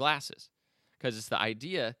pair of glasses? Because it's the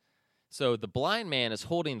idea. So the blind man is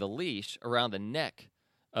holding the leash around the neck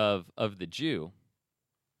of the Jew,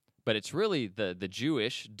 but it's really the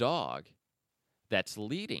Jewish dog that's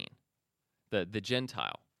leading the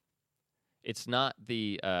Gentile. It's not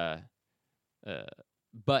but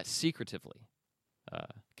secretively,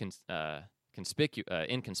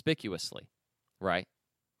 inconspicuously. Right?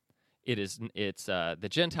 It's the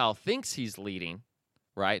Gentile thinks he's leading,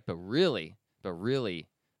 right? But really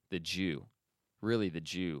the Jew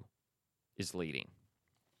is leading.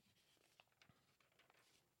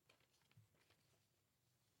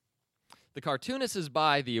 The cartoonist is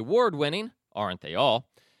by the award-winning, aren't they all,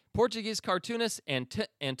 Portuguese cartoonist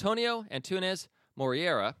Antonio Antunes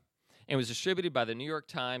Moreira, and was distributed by the New York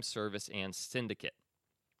Times Service and Syndicate.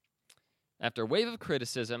 After a wave of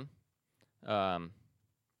criticism,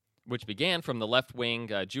 which began from the left-wing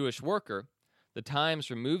Jewish worker, the Times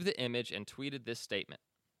removed the image and tweeted this statement.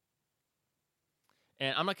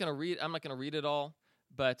 And I'm not going to read it all,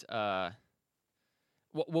 but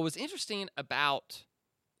what was interesting about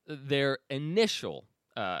their initial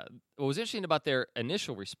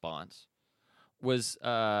response was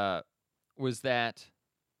that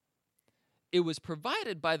it was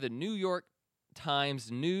provided by the New York Times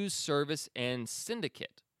News Service and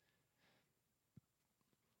Syndicate,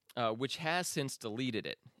 which has since deleted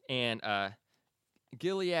it. And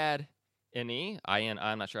Gilead N.E.,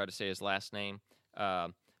 I'm not sure how to say his last name,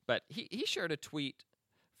 but he shared a tweet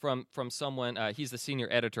from someone. He's the senior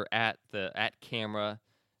editor at Camera,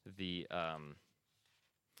 the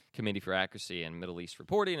Committee for Accuracy in Middle East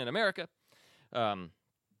Reporting in America.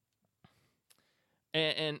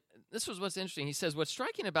 And this was what's interesting. He says, what's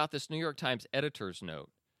striking about this New York Times editor's note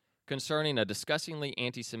concerning a disgustingly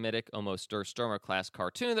anti-Semitic, almost Der Sturmer class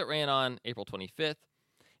cartoon that ran on April 25th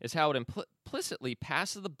is how it implicitly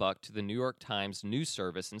passes the buck to the New York Times News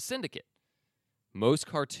Service and Syndicate. Most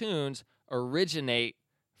cartoons originate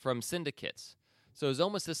from syndicates. So it's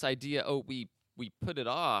almost this idea, we put it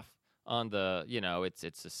off on the, it's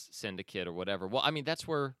a syndicate or whatever. Well, I mean, that's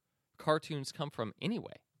where cartoons come from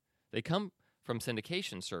anyway. They come from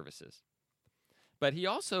syndication services. But he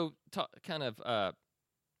also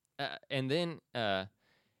and then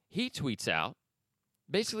he tweets out,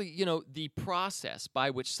 basically, the process by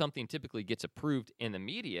which something typically gets approved in the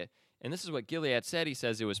media. And this is what Gilead said. He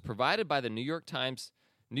says it was provided by the New York Times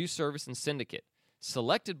News Service and Syndicate,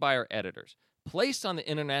 selected by our editors, placed on the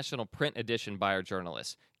international print edition by our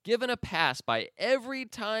journalists, given a pass by every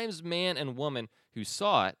Times man and woman who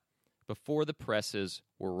saw it before the presses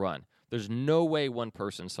were run. There's no way one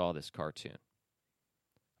person saw this cartoon.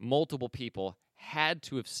 Multiple people had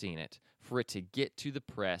to have seen it for it to get to the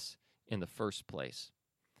press in the first place.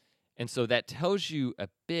 And so that tells you a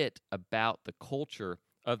bit about the culture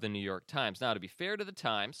of the New York Times. Now, to be fair to the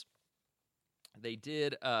Times, they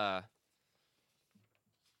did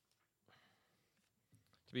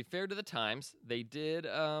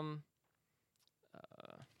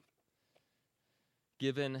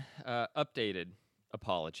give an updated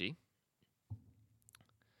apology,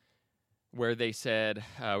 where they said,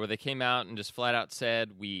 where they came out and just flat out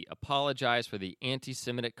said, "We apologize for the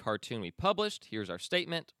anti-Semitic cartoon we published. Here's our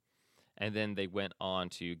statement." And then they went on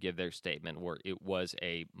to give their statement, where it was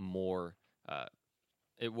a more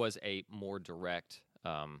direct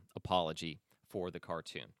apology for the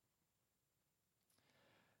cartoon.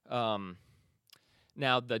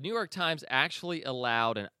 Now, the New York Times actually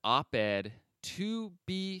allowed an op-ed to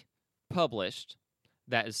be published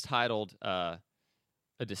that is titled "A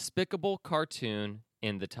Despicable Cartoon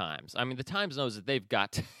in the Times." I mean, the Times knows that they've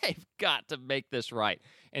got to make this right,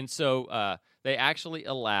 and so they actually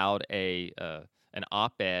allowed an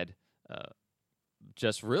op-ed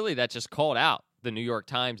that just called out the New York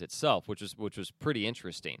Times itself, which was pretty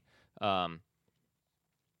interesting, and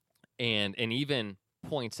even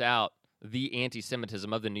points out the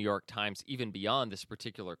anti-Semitism of the New York Times even beyond this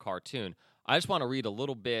particular cartoon. I just want to read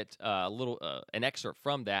an excerpt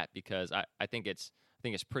from that because I think it's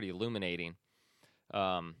pretty illuminating.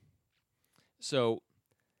 So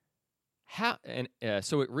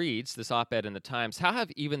it reads, this op-ed in the Times: "How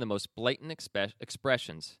have even the most blatant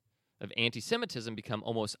expressions of anti-Semitism become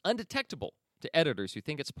almost undetectable to editors who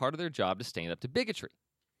think it's part of their job to stand up to bigotry?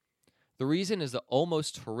 The reason is the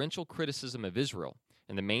almost torrential criticism of Israel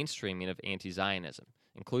and the mainstreaming of anti-Zionism,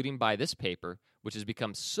 including by this paper, which has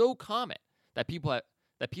become so common that people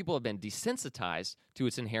have been desensitized to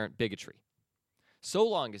its inherent bigotry. So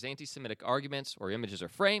long as anti-Semitic arguments or images are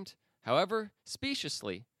framed, however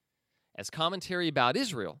speciously, as commentary about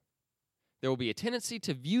Israel, there will be a tendency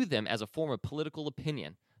to view them as a form of political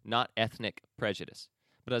opinion, not ethnic prejudice.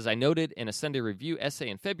 But as I noted in a Sunday Review essay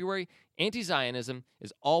in February, anti-Zionism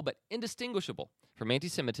is all but indistinguishable from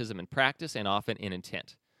anti-Semitism in practice and often in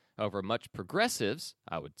intent. However, much progressives,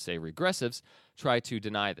 I would say regressives, try to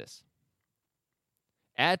deny this.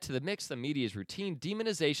 Add to the mix the media's routine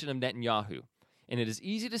demonization of Netanyahu, and it is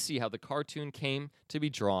easy to see how the cartoon came to be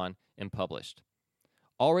drawn and published.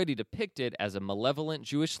 Already depicted as a malevolent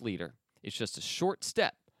Jewish leader, it's just a short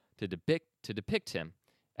step to depict him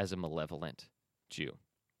as a malevolent Jew."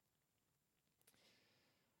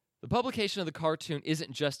 The publication of the cartoon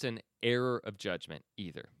isn't just an error of judgment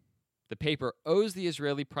either. The paper owes the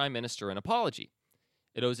Israeli Prime Minister an apology.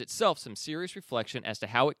 It owes itself some serious reflection as to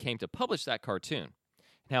how it came to publish that cartoon,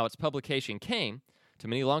 and how its publication came, to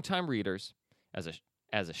many longtime readers, as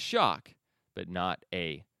a shock, but not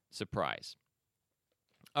a surprise.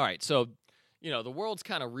 All right, so, the world's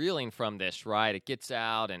kind of reeling from this, right? It gets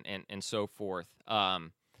out and so forth.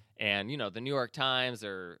 And, the New York Times,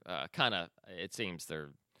 they're it seems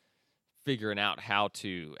they're figuring out how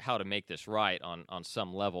to make this right on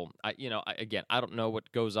some level. I don't know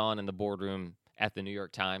what goes on in the boardroom at the New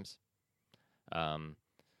York Times. Are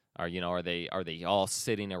they all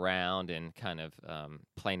sitting around and kind of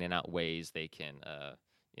planning out ways they can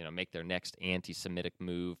make their next anti-Semitic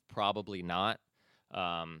move? Probably not.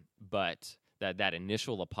 But that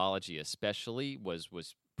initial apology especially was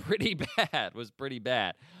pretty bad. But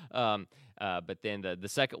then the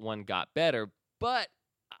second one got better. But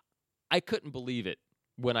I couldn't believe it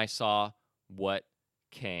when I saw what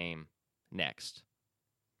came next.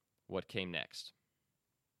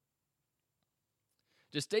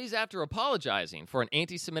 Just days after apologizing for an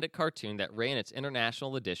anti-Semitic cartoon that ran its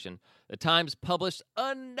international edition, the Times published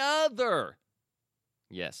another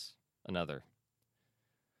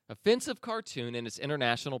offensive cartoon in its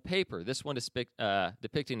international paper, this one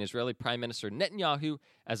depicting Israeli Prime Minister Netanyahu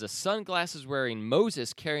as a sunglasses-wearing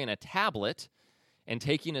Moses carrying a tablet and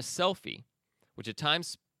taking a selfie, which a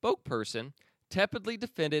Times spokesperson tepidly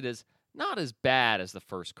defended as not as bad as the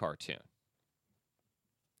first cartoon.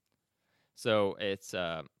 So it's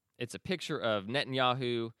a picture of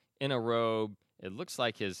Netanyahu in a robe. It looks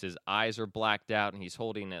like his eyes are blacked out, and he's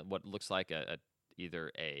holding what looks like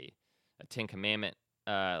either a Ten Commandment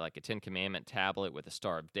like a Ten Commandment tablet with a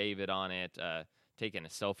Star of David on it, taking a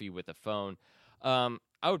selfie with a phone. I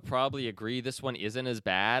would probably agree this one isn't as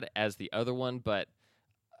bad as the other one, but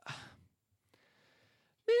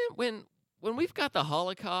man, when we've got the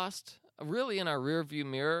Holocaust really in our rearview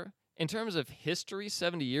mirror, in terms of history,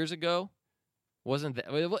 70 years ago,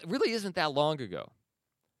 it really isn't that long ago.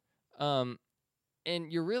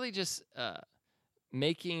 And you're really just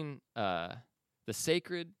making the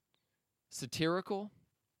sacred satirical.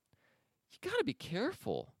 You got to be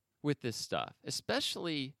careful with this stuff,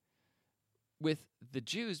 especially with the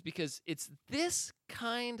Jews, because it's this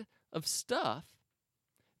kind of stuff,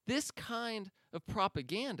 this kind of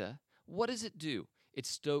propaganda. What does it do? It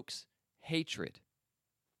stokes hatred.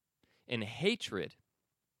 And hatred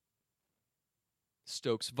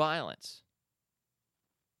stokes violence.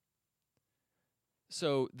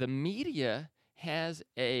 So the media has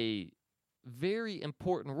a very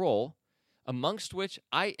important role, amongst which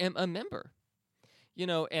I am a member. You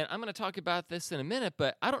know, and I'm going to talk about this in a minute,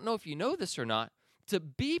 but I don't know if you know this or not. To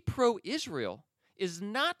be pro-Israel is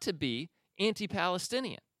not to be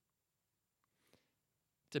anti-Palestinian.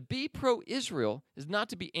 To be pro-Israel is not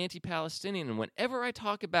to be anti-Palestinian. And whenever I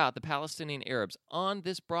talk about the Palestinian Arabs on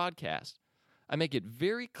this broadcast, I make it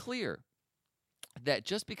very clear that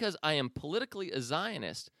just because I am politically a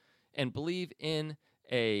Zionist and believe in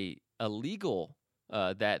a legal,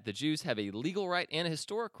 that the Jews have a legal right and a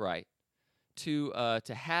historic right to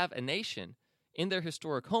have a nation in their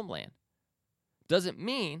historic homeland, doesn't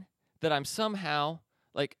mean that I'm somehow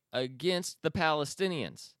like against the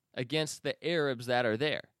Palestinians, against the Arabs that are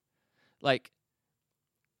there. Like,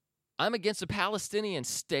 I'm against a Palestinian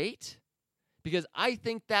state because I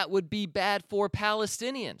think that would be bad for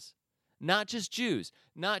Palestinians, not just Jews,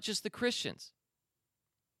 not just the Christians.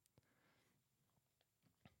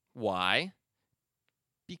 Why?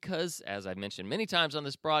 Because, as I've mentioned many times on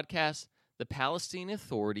this broadcast, the Palestinian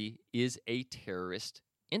Authority is a terrorist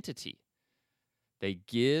entity. They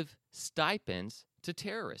give stipends to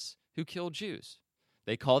terrorists who kill Jews.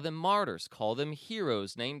 They call them martyrs, call them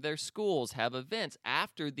heroes, name their schools, have events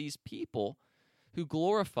after these people who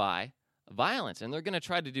glorify violence. And they're going to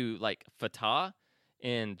try to do, like, Fatah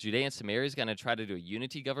in Judea and Samaria is going to try to do a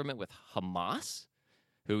unity government with Hamas,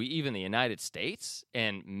 who even the United States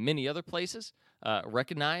and many other places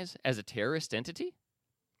recognize as a terrorist entity.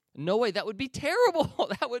 No way, that would be terrible.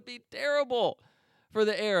 That would be terrible for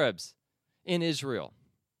the Arabs in Israel.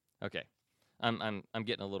 Okay, I'm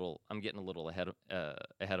getting a little ahead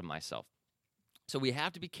of myself. So we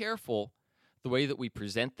have to be careful the way that we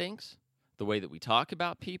present things, the way that we talk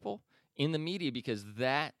about people in the media, because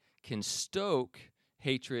that can stoke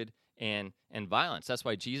hatred and violence. That's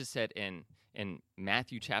why Jesus said in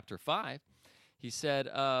Matthew chapter 5, he said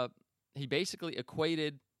he basically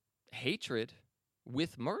equated hatred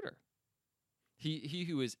with murder. He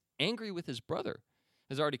who is angry with his brother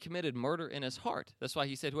has already committed murder in his heart. That's why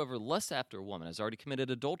he said whoever lusts after a woman has already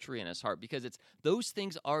committed adultery in his heart, because it's those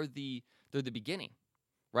things are they're the beginning,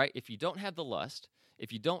 right? If you don't have the lust,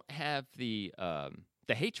 if you don't have the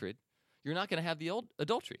hatred, you're not going to have the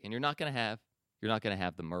adultery, and you're not going to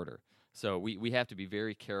have the murder. So we have to be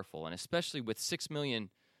very careful, and especially with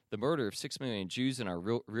the murder of 6 million Jews in our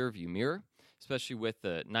rearview mirror, especially with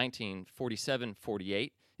the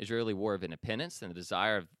 1947-48 Israeli War of Independence and the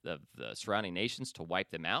desire of the surrounding nations to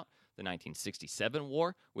wipe them out, the 1967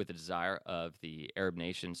 war with the desire of the Arab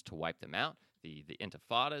nations to wipe them out, the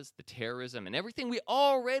intifadas, the terrorism, and everything we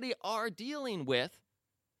already are dealing with.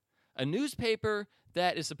 A newspaper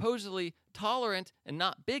that is supposedly tolerant and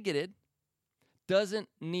not bigoted doesn't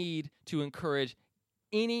need to encourage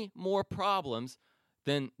any more problems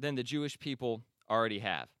than the Jewish people already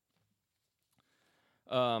have.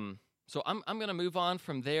 So I'm going to move on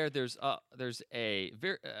from there. There's a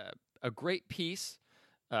great piece,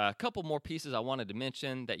 a couple more pieces I wanted to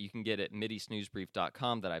mention that you can get at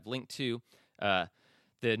mideastnewsbrief.com that I've linked to.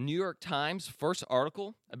 The New York Times first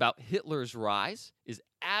article about Hitler's rise is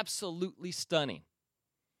absolutely stunning.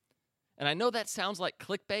 And I know that sounds like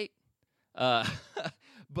clickbait,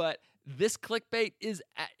 but this clickbait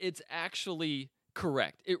it's actually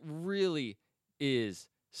correct. It really is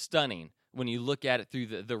stunning when you look at it through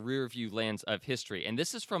the rear view lens of history. And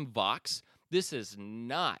this is from Vox. This is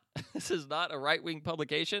not a right-wing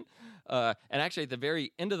publication. And actually, at the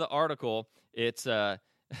very end of the article, it's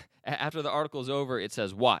after the article's over, it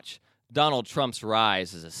says, "Watch, Donald Trump's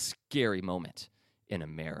rise is a scary moment in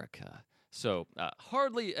America." So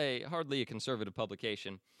hardly a conservative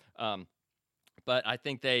publication. But I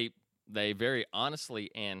think they very honestly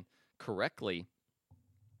and correctly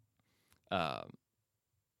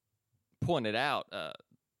pointed out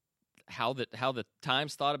how the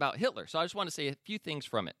Times thought about Hitler. So I just want to say a few things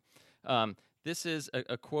from it. This is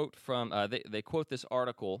a quote from they quote this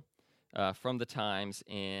article from the Times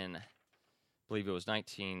in, I believe it was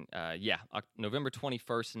November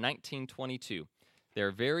 21st, 1922.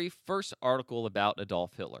 Their very first article about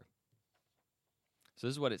Adolf Hitler. So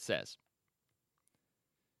this is what it says.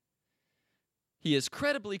 He is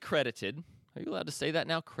credibly credited. Are you allowed to say that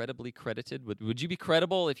now? Credibly credited? Would you be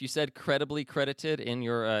credible if you said credibly credited in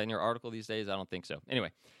your article these days? I don't think so.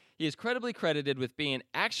 Anyway, he is credibly credited with being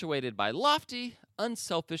actuated by lofty,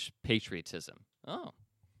 unselfish patriotism. Oh,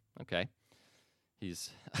 okay.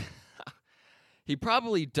 He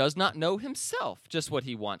probably does not know himself just what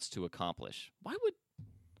he wants to accomplish.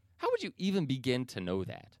 How would you even begin to know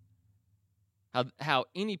that? How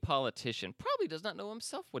any politician probably does not know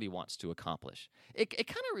himself what he wants to accomplish. It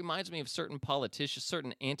kind of reminds me of certain politicians,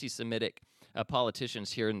 certain anti-Semitic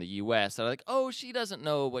politicians here in the U.S. that are like, oh, she doesn't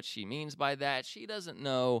know what she means by that. She doesn't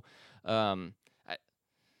know. The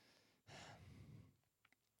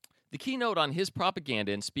keynote on his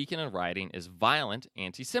propaganda in speaking and writing is violent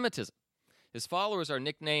anti-Semitism. His followers are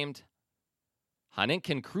nicknamed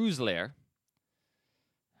Haninken Kruzler.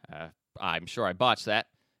 I'm sure I botched that.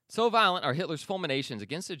 So violent are Hitler's fulminations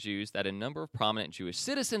against the Jews that a number of prominent Jewish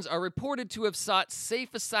citizens are reported to have sought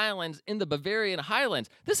safe asylums in the Bavarian highlands.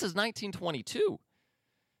 This is 1922.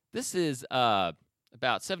 This is about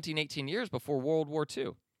 17, 18 years before World War II.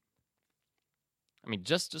 I mean,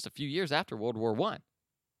 just a few years after World War I.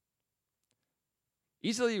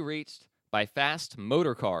 Easily reached by fast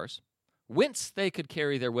motor cars, whence they could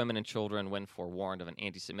carry their women and children when forewarned of an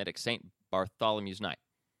anti-Semitic St. Bartholomew's night.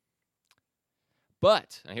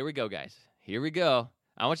 But, now here we go, guys. Here we go.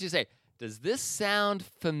 I want you to say, does this sound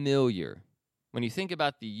familiar? When you think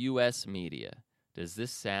about the U.S. media, does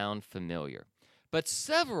this sound familiar? But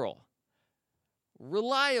several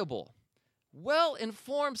reliable,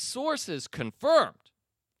 well-informed sources confirmed.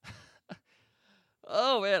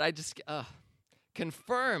 Oh, man,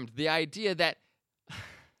 confirmed the idea that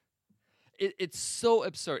it's so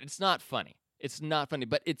absurd. It's not funny. It's not funny,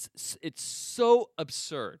 but it's so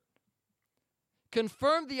absurd.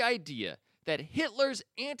 Confirmed the idea that Hitler's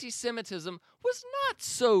anti-Semitism was not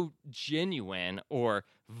so genuine or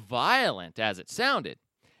violent as it sounded,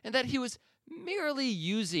 and that he was merely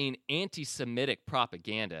using anti-Semitic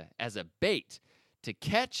propaganda as a bait to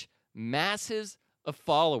catch masses of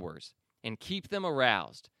followers and keep them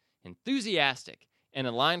aroused, enthusiastic, and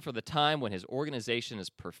in line for the time when his organization is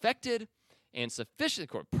perfected and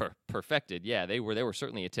sufficient. Perfected, yeah, they were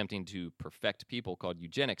certainly attempting to perfect people called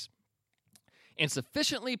eugenics. And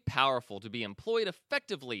sufficiently powerful to be employed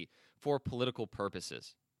effectively for political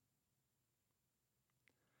purposes.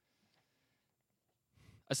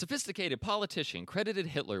 A sophisticated politician credited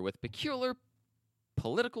Hitler with peculiar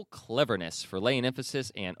political cleverness for laying emphasis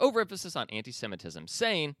and overemphasis on anti-Semitism,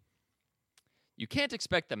 saying, "You can't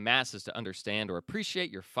expect the masses to understand or appreciate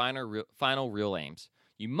your final real aims.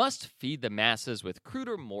 You must feed the masses with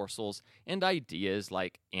cruder morsels and ideas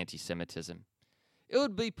like anti-Semitism. It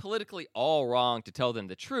would be politically all wrong to tell them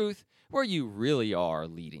the truth where you really are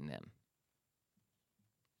leading them."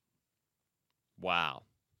 Wow.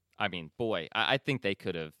 I mean, boy, I think they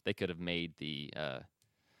could have made the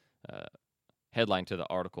headline to the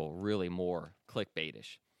article really more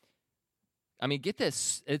clickbaitish. I mean, get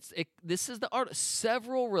this. This is the art.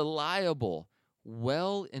 Several reliable,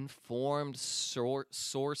 well-informed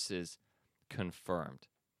sources confirmed.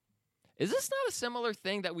 Is this not a similar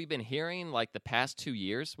thing that we've been hearing like the past 2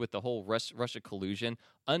 years with the whole Russia collusion?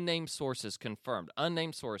 Unnamed sources confirmed.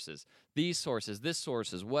 Unnamed sources. These sources, this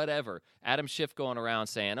sources, whatever. Adam Schiff going around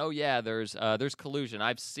saying, "Oh yeah, there's collusion.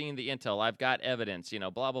 I've seen the intel. I've got evidence.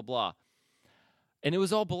 Blah blah blah." And it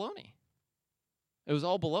was all baloney. It was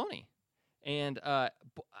all baloney. And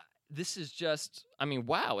this is just, I mean,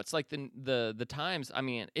 wow. It's like the Times. I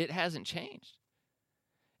mean, it hasn't changed.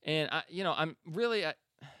 And I'm really.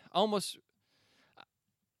 Almost,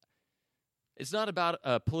 it's not about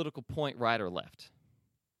a political point, right or left,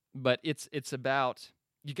 but it's about,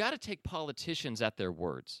 you got to take politicians at their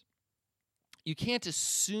words. You can't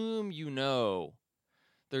assume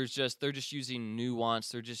they're just using nuance,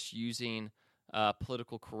 they're just using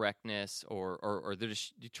political correctness, or they're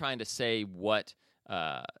just trying to say what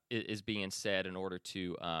is being said in order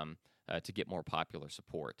to get more popular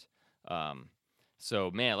support.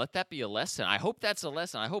 So, man, let that be a lesson. I hope that's a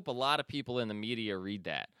lesson. I hope a lot of people in the media read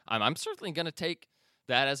that. I'm certainly going to take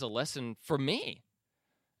that as a lesson for me,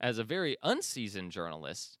 as a very unseasoned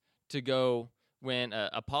journalist, to go, when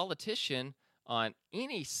a politician on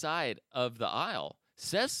any side of the aisle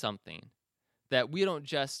says something, that we don't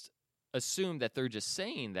just assume that they're just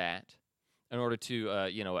saying that in order to,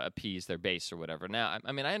 appease their base or whatever. Now,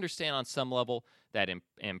 I mean, I understand on some level that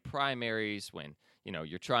in primaries, when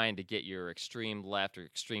you're trying to get your extreme left or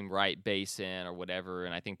extreme right base in or whatever,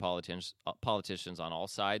 and I think politicians on all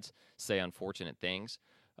sides say unfortunate things.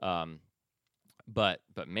 But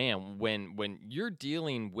man, when you're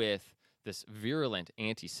dealing with this virulent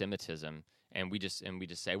anti-Semitism, and we just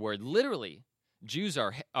say, where literally Jews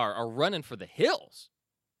are running for the hills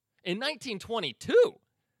in 1922,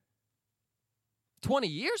 20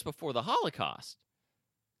 years before the Holocaust.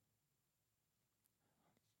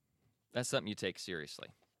 That's something you take seriously.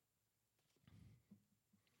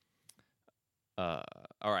 All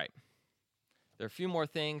right. There are a few more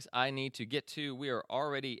things I need to get to. We are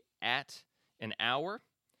already at an hour,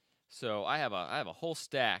 so I have a whole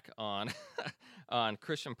stack on on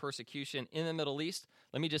Christian persecution in the Middle East.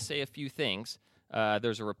 Let me just say a few things.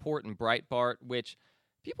 There's a report in Breitbart, which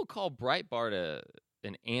people call Breitbart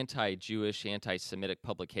an anti-Jewish, anti-Semitic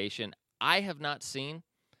publication. I have not seen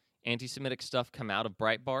anti-Semitic stuff come out of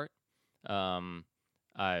Breitbart.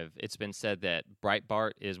 It's been said that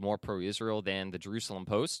Breitbart is more pro-Israel than the Jerusalem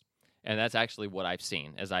Post, and that's actually what I've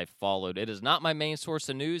seen as I've followed. It is not my main source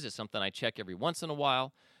of news. It's something I check every once in a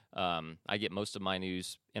while. I get most of my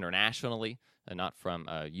news internationally, and not from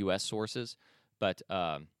U.S. sources. But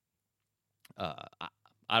I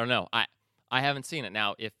don't know. I haven't seen it.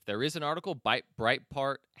 Now, if there is an article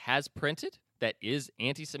Breitbart has printed that is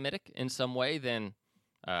anti-Semitic in some way, then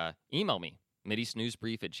email me,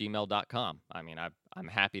 mideastnewsbrief@gmail.com. I mean, I'm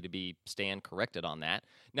happy to stand corrected on that.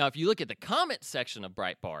 Now, if you look at the comment section of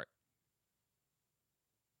Breitbart,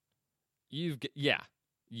 you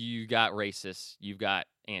got racists, you've got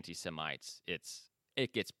anti-Semites.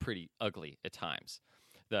 It gets pretty ugly at times.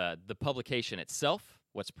 The publication itself,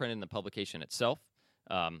 what's printed in the publication itself,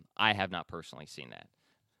 I have not personally seen that.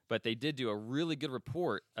 But they did do a really good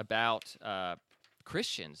report about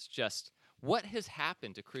Christians, just what has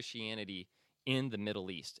happened to Christianity in the Middle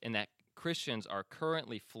East, and that Christians are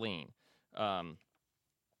currently fleeing. And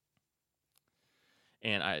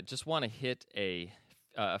I just want to hit a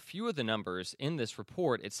few of the numbers in this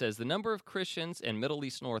report. It says the number of Christians in Middle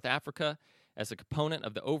East North Africa as a component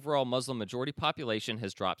of the overall Muslim majority population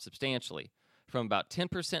has dropped substantially, from about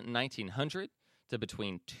 10% in 1900 to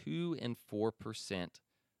between 2 and 4%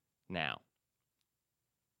 now.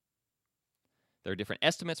 There are different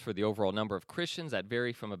estimates for the overall number of Christians that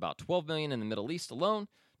vary from about 12 million in the Middle East alone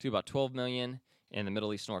to about 12 million in the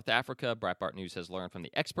Middle East North Africa. Breitbart News has learned from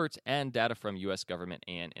the experts and data from U.S. government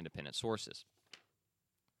and independent sources.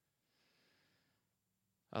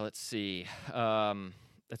 Let's see.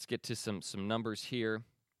 Let's get to some numbers here.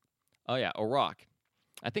 Oh yeah, Iraq.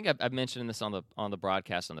 I think I've mentioned this on the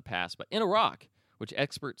broadcast in the past, but in Iraq, which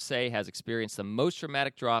experts say has experienced the most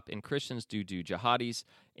dramatic drop in Christians due to jihadis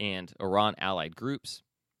and Iran-allied groups.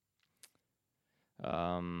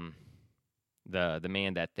 The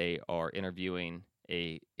man that they are interviewing,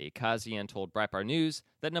 a Kazian, told Breitbart News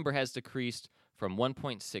that number has decreased from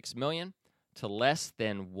 1.6 million to less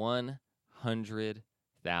than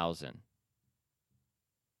 100,000.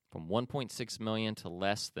 From 1.6 million to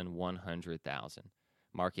less than 100,000,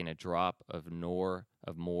 marking a drop of more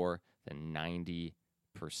than 90%.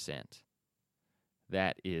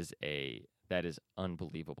 That is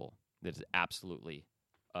unbelievable. That is absolutely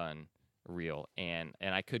unreal. And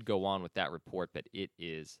I could go on with that report, but it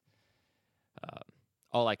is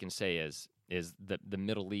all I can say is the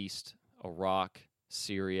Middle East, Iraq,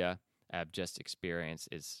 Syria have just experienced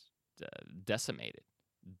is decimated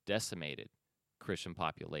Christian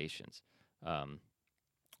populations.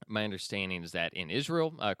 My understanding is that in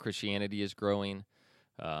Israel, Christianity is growing.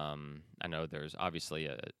 I know there's obviously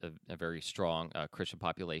a very strong Christian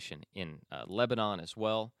population in Lebanon as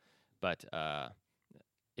well, but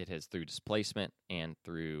it has, through displacement and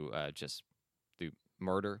through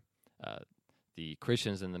murder, the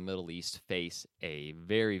Christians in the Middle East face a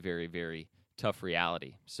very, very, very tough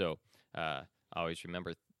reality. So I always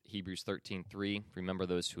remember Hebrews 13:3, remember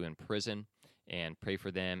those who are in prison, and pray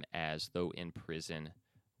for them as though in prison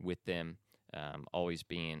with them. Always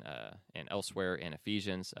being, and elsewhere in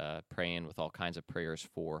Ephesians, praying with all kinds of prayers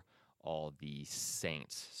for all the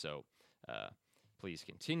saints. So please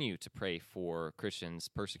continue to pray for Christians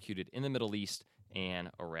persecuted in the Middle East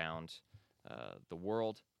and around the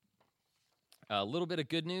world. A little bit of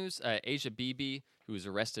good news. Asia Bibi, who was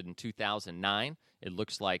arrested in 2009, it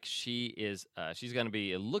looks like she's going to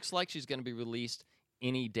be released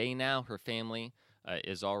any day now. Her family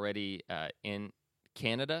is already in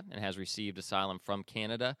Canada and has received asylum from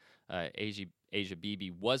Canada. Asia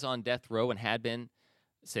Bibi was on death row and had been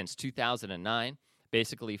since 2009,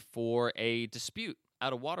 basically for a dispute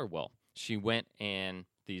at a water well. She went and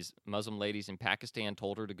these Muslim ladies in Pakistan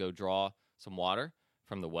told her to go draw some water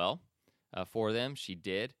from the well for them. She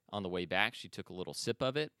did. On the way back, she took a little sip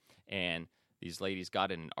of it, and these ladies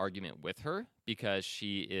got in an argument with her because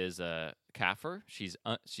she is a kafir. She's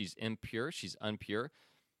impure. She's unpure,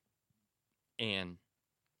 and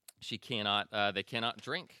she cannot. They cannot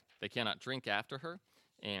drink. They cannot drink after her.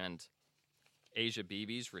 And Asia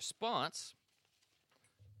Bibi's response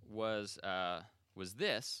was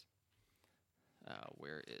this.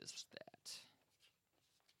 Where is that?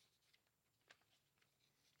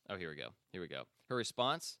 Oh, here we go. Here we go. Her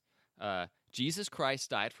response: Jesus Christ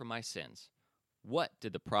died for my sins. What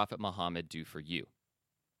did the Prophet Muhammad do for you?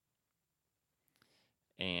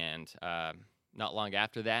 And not long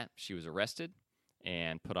after that, she was arrested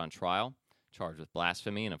and put on trial, charged with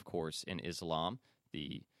blasphemy. And of course, in Islam,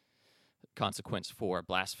 the consequence for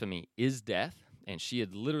blasphemy is death. And she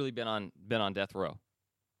had literally been on death row.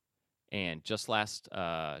 And just last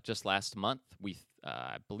month,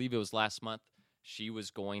 I believe it was last month, she was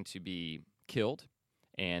going to be killed.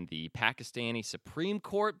 And the Pakistani Supreme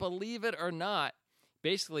Court, believe it or not,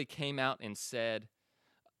 basically came out and said,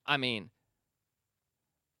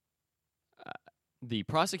 the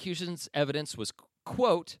prosecution's evidence was,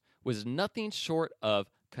 quote, was nothing short of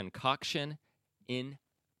concoction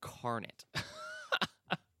incarnate.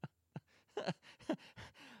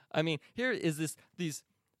 Here is these.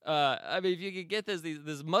 If you could get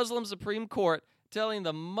this Muslim Supreme Court telling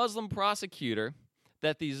the Muslim prosecutor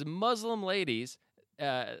that these Muslim ladies,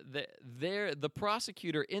 the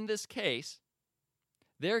prosecutor in this case,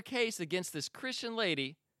 their case against this Christian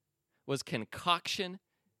lady was concoction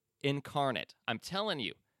incarnate. I'm telling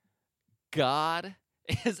you, God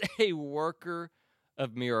is a worker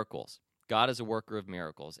of miracles. God is a worker of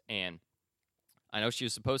miracles. And I know she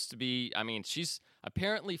was supposed to be, she's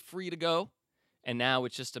apparently free to go. And now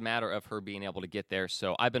it's just a matter of her being able to get there.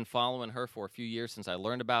 So I've been following her for a few years since I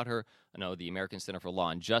learned about her. I know the American Center for Law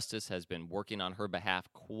and Justice has been working on her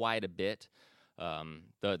behalf quite a bit.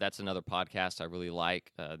 That's another podcast I really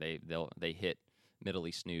like. They hit Middle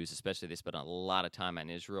East news, especially they spend a lot of time on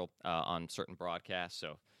Israel on certain broadcasts.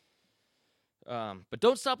 So, but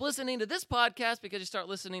don't stop listening to this podcast because you start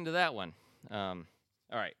listening to that one. All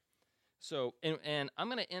right. So, and I'm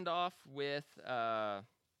going to end off with a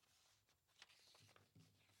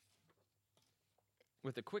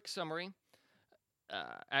quick summary.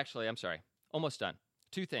 Actually, I'm sorry. Almost done.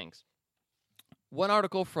 Two things. One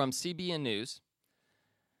article from CBN News,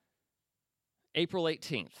 April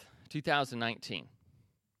 18th, 2019.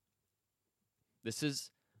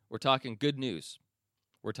 We're talking good news.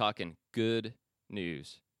 We're talking good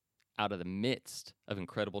news out of the midst of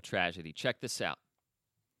incredible tragedy. Check this out.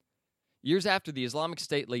 Years after the Islamic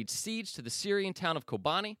State laid siege to the Syrian town of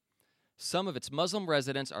Kobani, some of its Muslim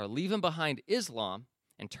residents are leaving behind Islam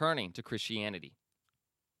and turning to Christianity.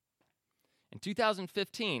 In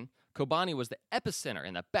 2015, Kobani was the epicenter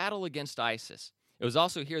in the battle against ISIS. It was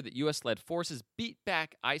also here that U.S.-led forces beat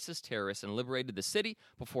back ISIS terrorists and liberated the city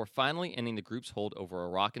before finally ending the group's hold over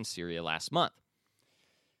Iraq and Syria last month.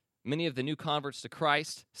 Many of the new converts to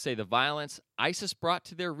Christ say the violence ISIS brought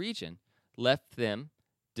to their region left them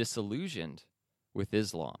disillusioned with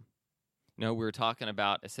Islam. We were talking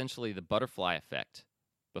about essentially the butterfly effect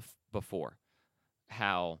before.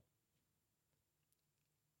 How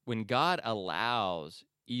when God allows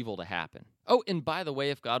evil to happen. Oh, and by the way,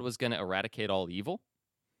 if God was going to eradicate all evil,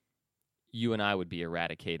 you and I would be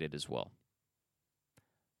eradicated as well.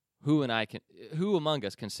 Who among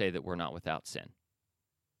us can say that we're not without sin?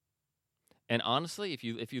 And honestly, if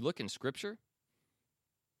you look in Scripture,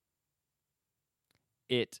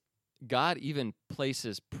 God even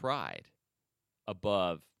places pride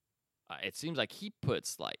above. It seems like He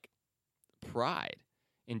puts pride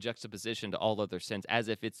in juxtaposition to all other sins, as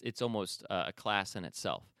if it's almost a class in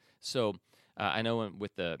itself. So I know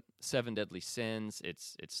with the 7 deadly sins,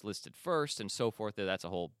 it's listed first and so forth. That's a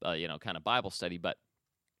whole kind of Bible study. But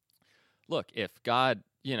look, if a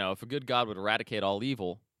good God would eradicate all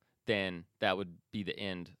evil, then that would be the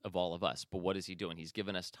end of all of us. But what is He doing? He's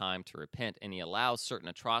given us time to repent, and He allows certain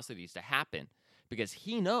atrocities to happen because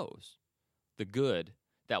He knows the good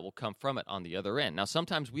that will come from it on the other end. Now,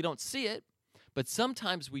 sometimes we don't see it, but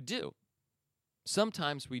sometimes we do.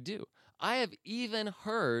 Sometimes we do. I have even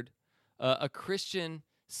heard a Christian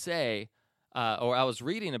say, or I was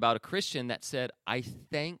reading about a Christian that said, I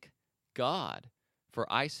thank God for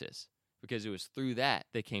ISIS because it was through that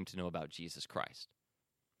they came to know about Jesus Christ.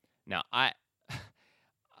 Now,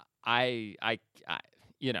 I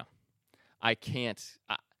you know, I can't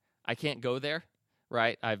go there,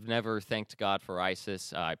 right? I've never thanked God for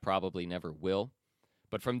ISIS. I probably never will.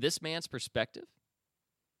 But from this man's perspective,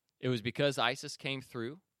 it was because ISIS came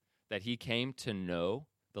through that he came to know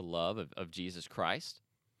the love of Jesus Christ.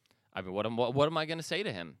 I mean, what am I going to say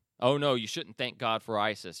to him? Oh, no, you shouldn't thank God for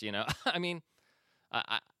ISIS, you know? I mean,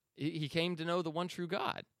 he came to know the one true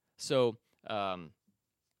God. So I'm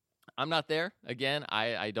not there. Again,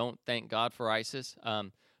 I don't thank God for ISIS,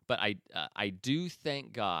 but I do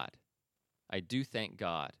thank God. I do thank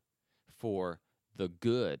God for the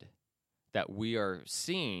good that we are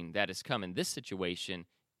seeing that has come in this situation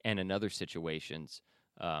and in other situations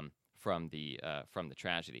from the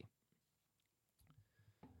tragedy.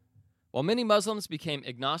 While many Muslims became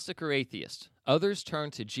agnostic or atheist, others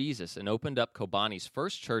turned to Jesus and opened up Kobani's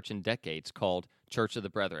first church in decades called Church of the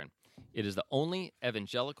Brethren. It is the only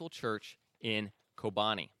evangelical church in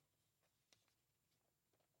Kobani.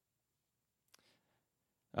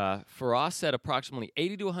 Faraz said approximately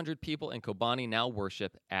 80 to 100 people in Kobani now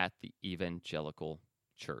worship at the evangelical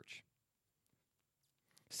church.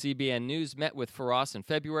 CBN News met with Faraz in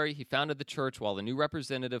February. He founded the church while the new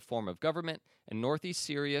representative form of government in northeast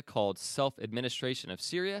Syria called Self-Administration of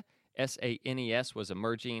Syria, SANES, was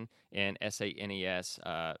emerging, and SANES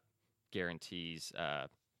guarantees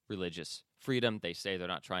religious freedom. They say they're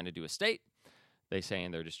not trying to do a state. They're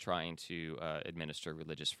saying they're just trying to administer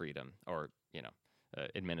religious freedom, or,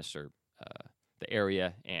 administer the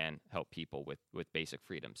area and help people with basic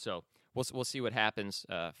freedom. So we'll see what happens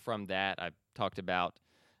from that. I've talked about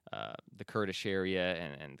the Kurdish area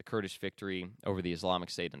and the Kurdish victory over the Islamic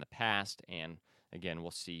State in the past, and again,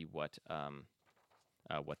 we'll see what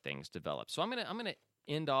things develop. So I'm gonna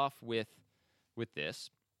end off with this,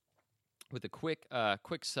 with a quick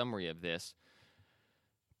summary of this.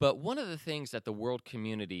 But one of the things that the world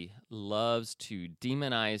community loves to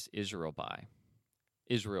demonize Israel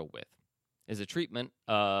with is a treatment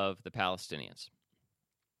of the Palestinians,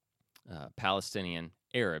 Palestinian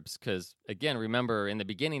Arabs, because, again, remember, in the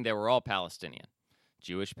beginning, they were all Palestinian,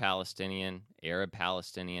 Jewish Palestinian, Arab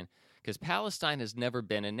Palestinian, because Palestine has never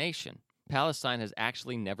been a nation. Palestine has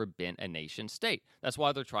actually never been a nation state. That's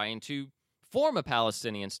why they're trying to form a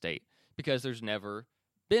Palestinian state, because there's never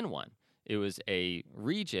been one. It was a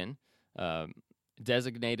region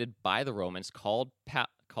designated by the Romans called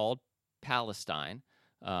Palestine,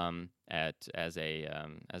 as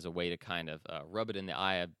a way to kind of rub it in the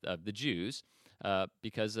eye of the Jews,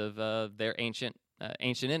 because of their ancient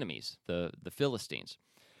enemies, the Philistines.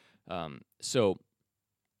 So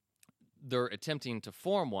they're attempting to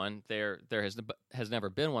form one. There has never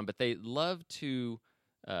been one, but they love to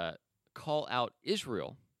call out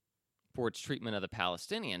Israel for its treatment of the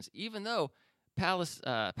Palestinians, even though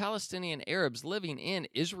Palestinian Arabs living in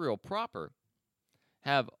Israel proper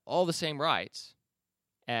have all the same rights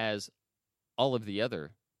as all of the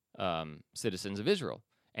other citizens of Israel,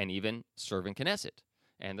 and even serve in Knesset.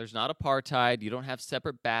 And there's not apartheid. You don't have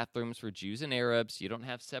separate bathrooms for Jews and Arabs. You don't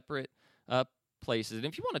have separate places. And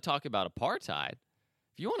if you want to talk about apartheid,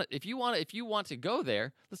 if you want to go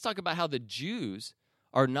there, let's talk about how the Jews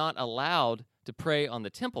are not allowed to pray on the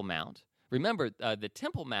Temple Mount. Remember, the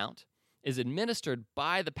Temple Mount is administered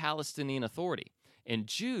by the Palestinian Authority, and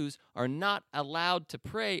Jews are not allowed to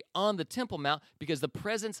pray on the Temple Mount because the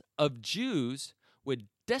presence of Jews would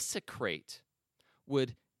desecrate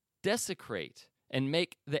and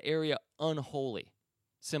make the area unholy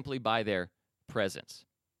simply by their presence.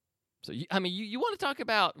 So, you want to talk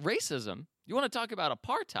about racism, you want to talk about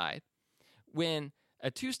apartheid, when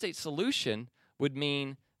a two-state solution would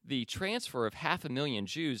mean the transfer of 500,000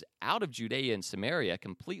 Jews out of Judea and Samaria,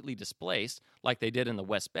 completely displaced, like they did in the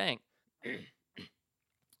West Bank.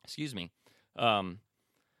 Excuse me. No,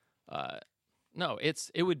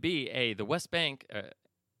 it would be the West Bank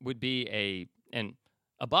would be and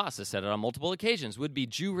Abbas has said it on multiple occasions, would be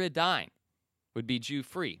Jew-ridine, would be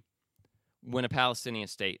Jew-free when a Palestinian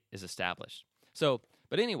state is established. So,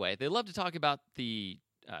 but anyway, they love to talk about the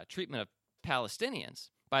treatment of Palestinians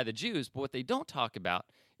by the Jews, but what they don't talk about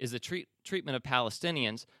is the treatment of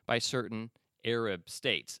Palestinians by certain Arab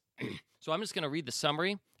states. So I'm just going to read the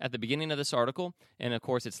summary at the beginning of this article, and of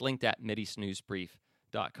course it's linked at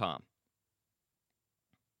MideastNewsBrief.com.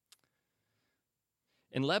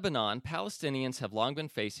 In Lebanon, Palestinians have long been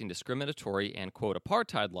facing discriminatory and, quote,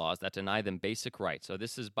 apartheid laws that deny them basic rights. So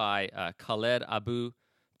this is by Khaled Abu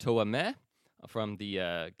Toameh from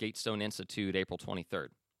the Gatestone Institute, April 23rd.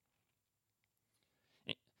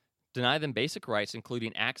 Deny them basic rights,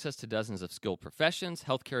 including access to dozens of skilled professions,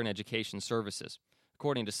 healthcare, and education services.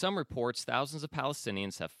 According to some reports, thousands of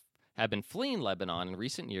Palestinians have have been fleeing Lebanon in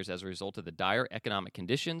recent years as a result of the dire economic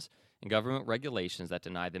conditions and government regulations that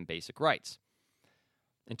deny them basic rights.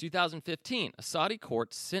 In 2015, a Saudi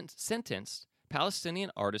court sentenced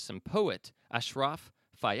Palestinian artist and poet Ashraf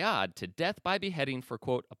Fayyad to death by beheading for,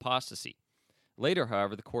 quote, apostasy. Later,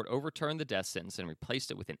 however, the court overturned the death sentence and replaced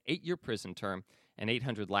it with an 8-year prison term and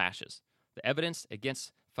 800 lashes. The evidence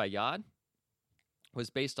against Fayyad was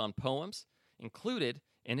based on poems included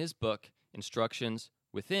in his book, Instructions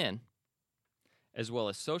Within, as well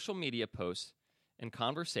as social media posts and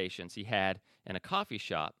conversations he had in a coffee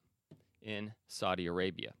shop in Saudi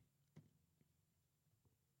Arabia.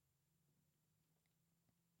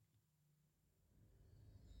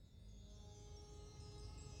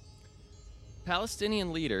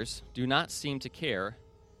 Palestinian leaders do not seem to care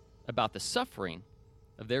about the suffering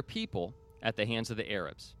of their people at the hands of the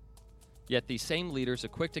Arabs. Yet these same leaders are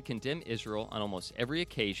quick to condemn Israel on almost every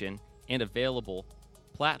occasion and available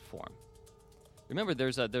platform. Remember,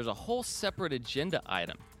 there's a whole separate agenda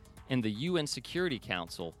item in the UN Security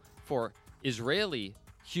Council for Israeli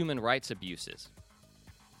human rights abuses.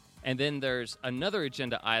 And then there's another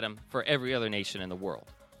agenda item for every other nation in the world.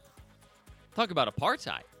 Talk about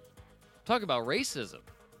apartheid. Talk about racism.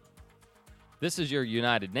 This is your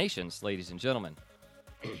United Nations, ladies and gentlemen.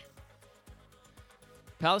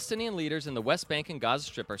 Palestinian leaders in the West Bank and Gaza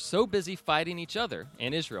Strip are so busy fighting each other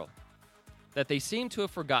and Israel that they seem to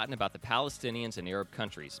have forgotten about the Palestinians in Arab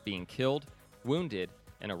countries being killed, wounded,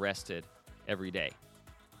 and arrested every day.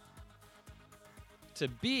 To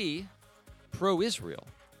be pro-Israel,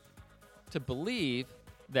 to believe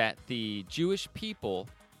that the Jewish people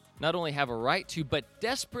not only have a right to, but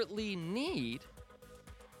desperately need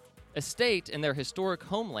a state in their historic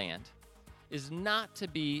homeland, is not to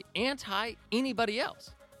be anti-anybody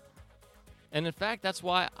else. And in fact, that's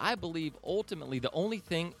why I believe ultimately the only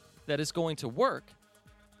thing that is going to work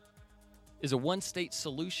is a one-state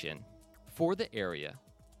solution for the area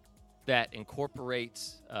that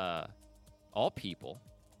incorporates all people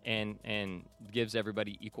and gives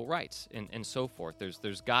everybody equal rights and so forth.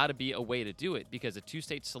 There's got to be a way to do it, because a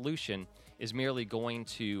two-state solution is merely going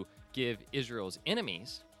to give Israel's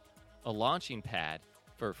enemies a launching pad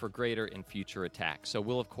for greater and future attacks. So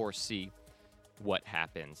we'll, of course, see what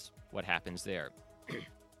happens there.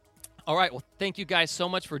 All right, well, thank you guys so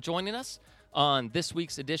much for joining us on this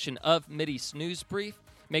week's edition of Mideast News Brief.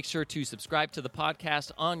 Make sure to subscribe to the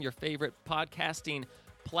podcast on your favorite podcasting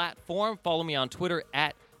platform. Follow me on Twitter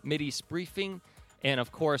at Mideast Briefing. And,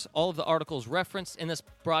 of course, all of the articles referenced in this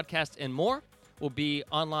broadcast and more will be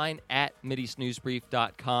online at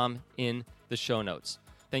MideastNewsBrief.com in the show notes.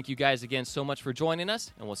 Thank you guys again so much for joining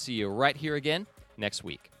us, and we'll see you right here again next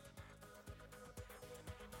week.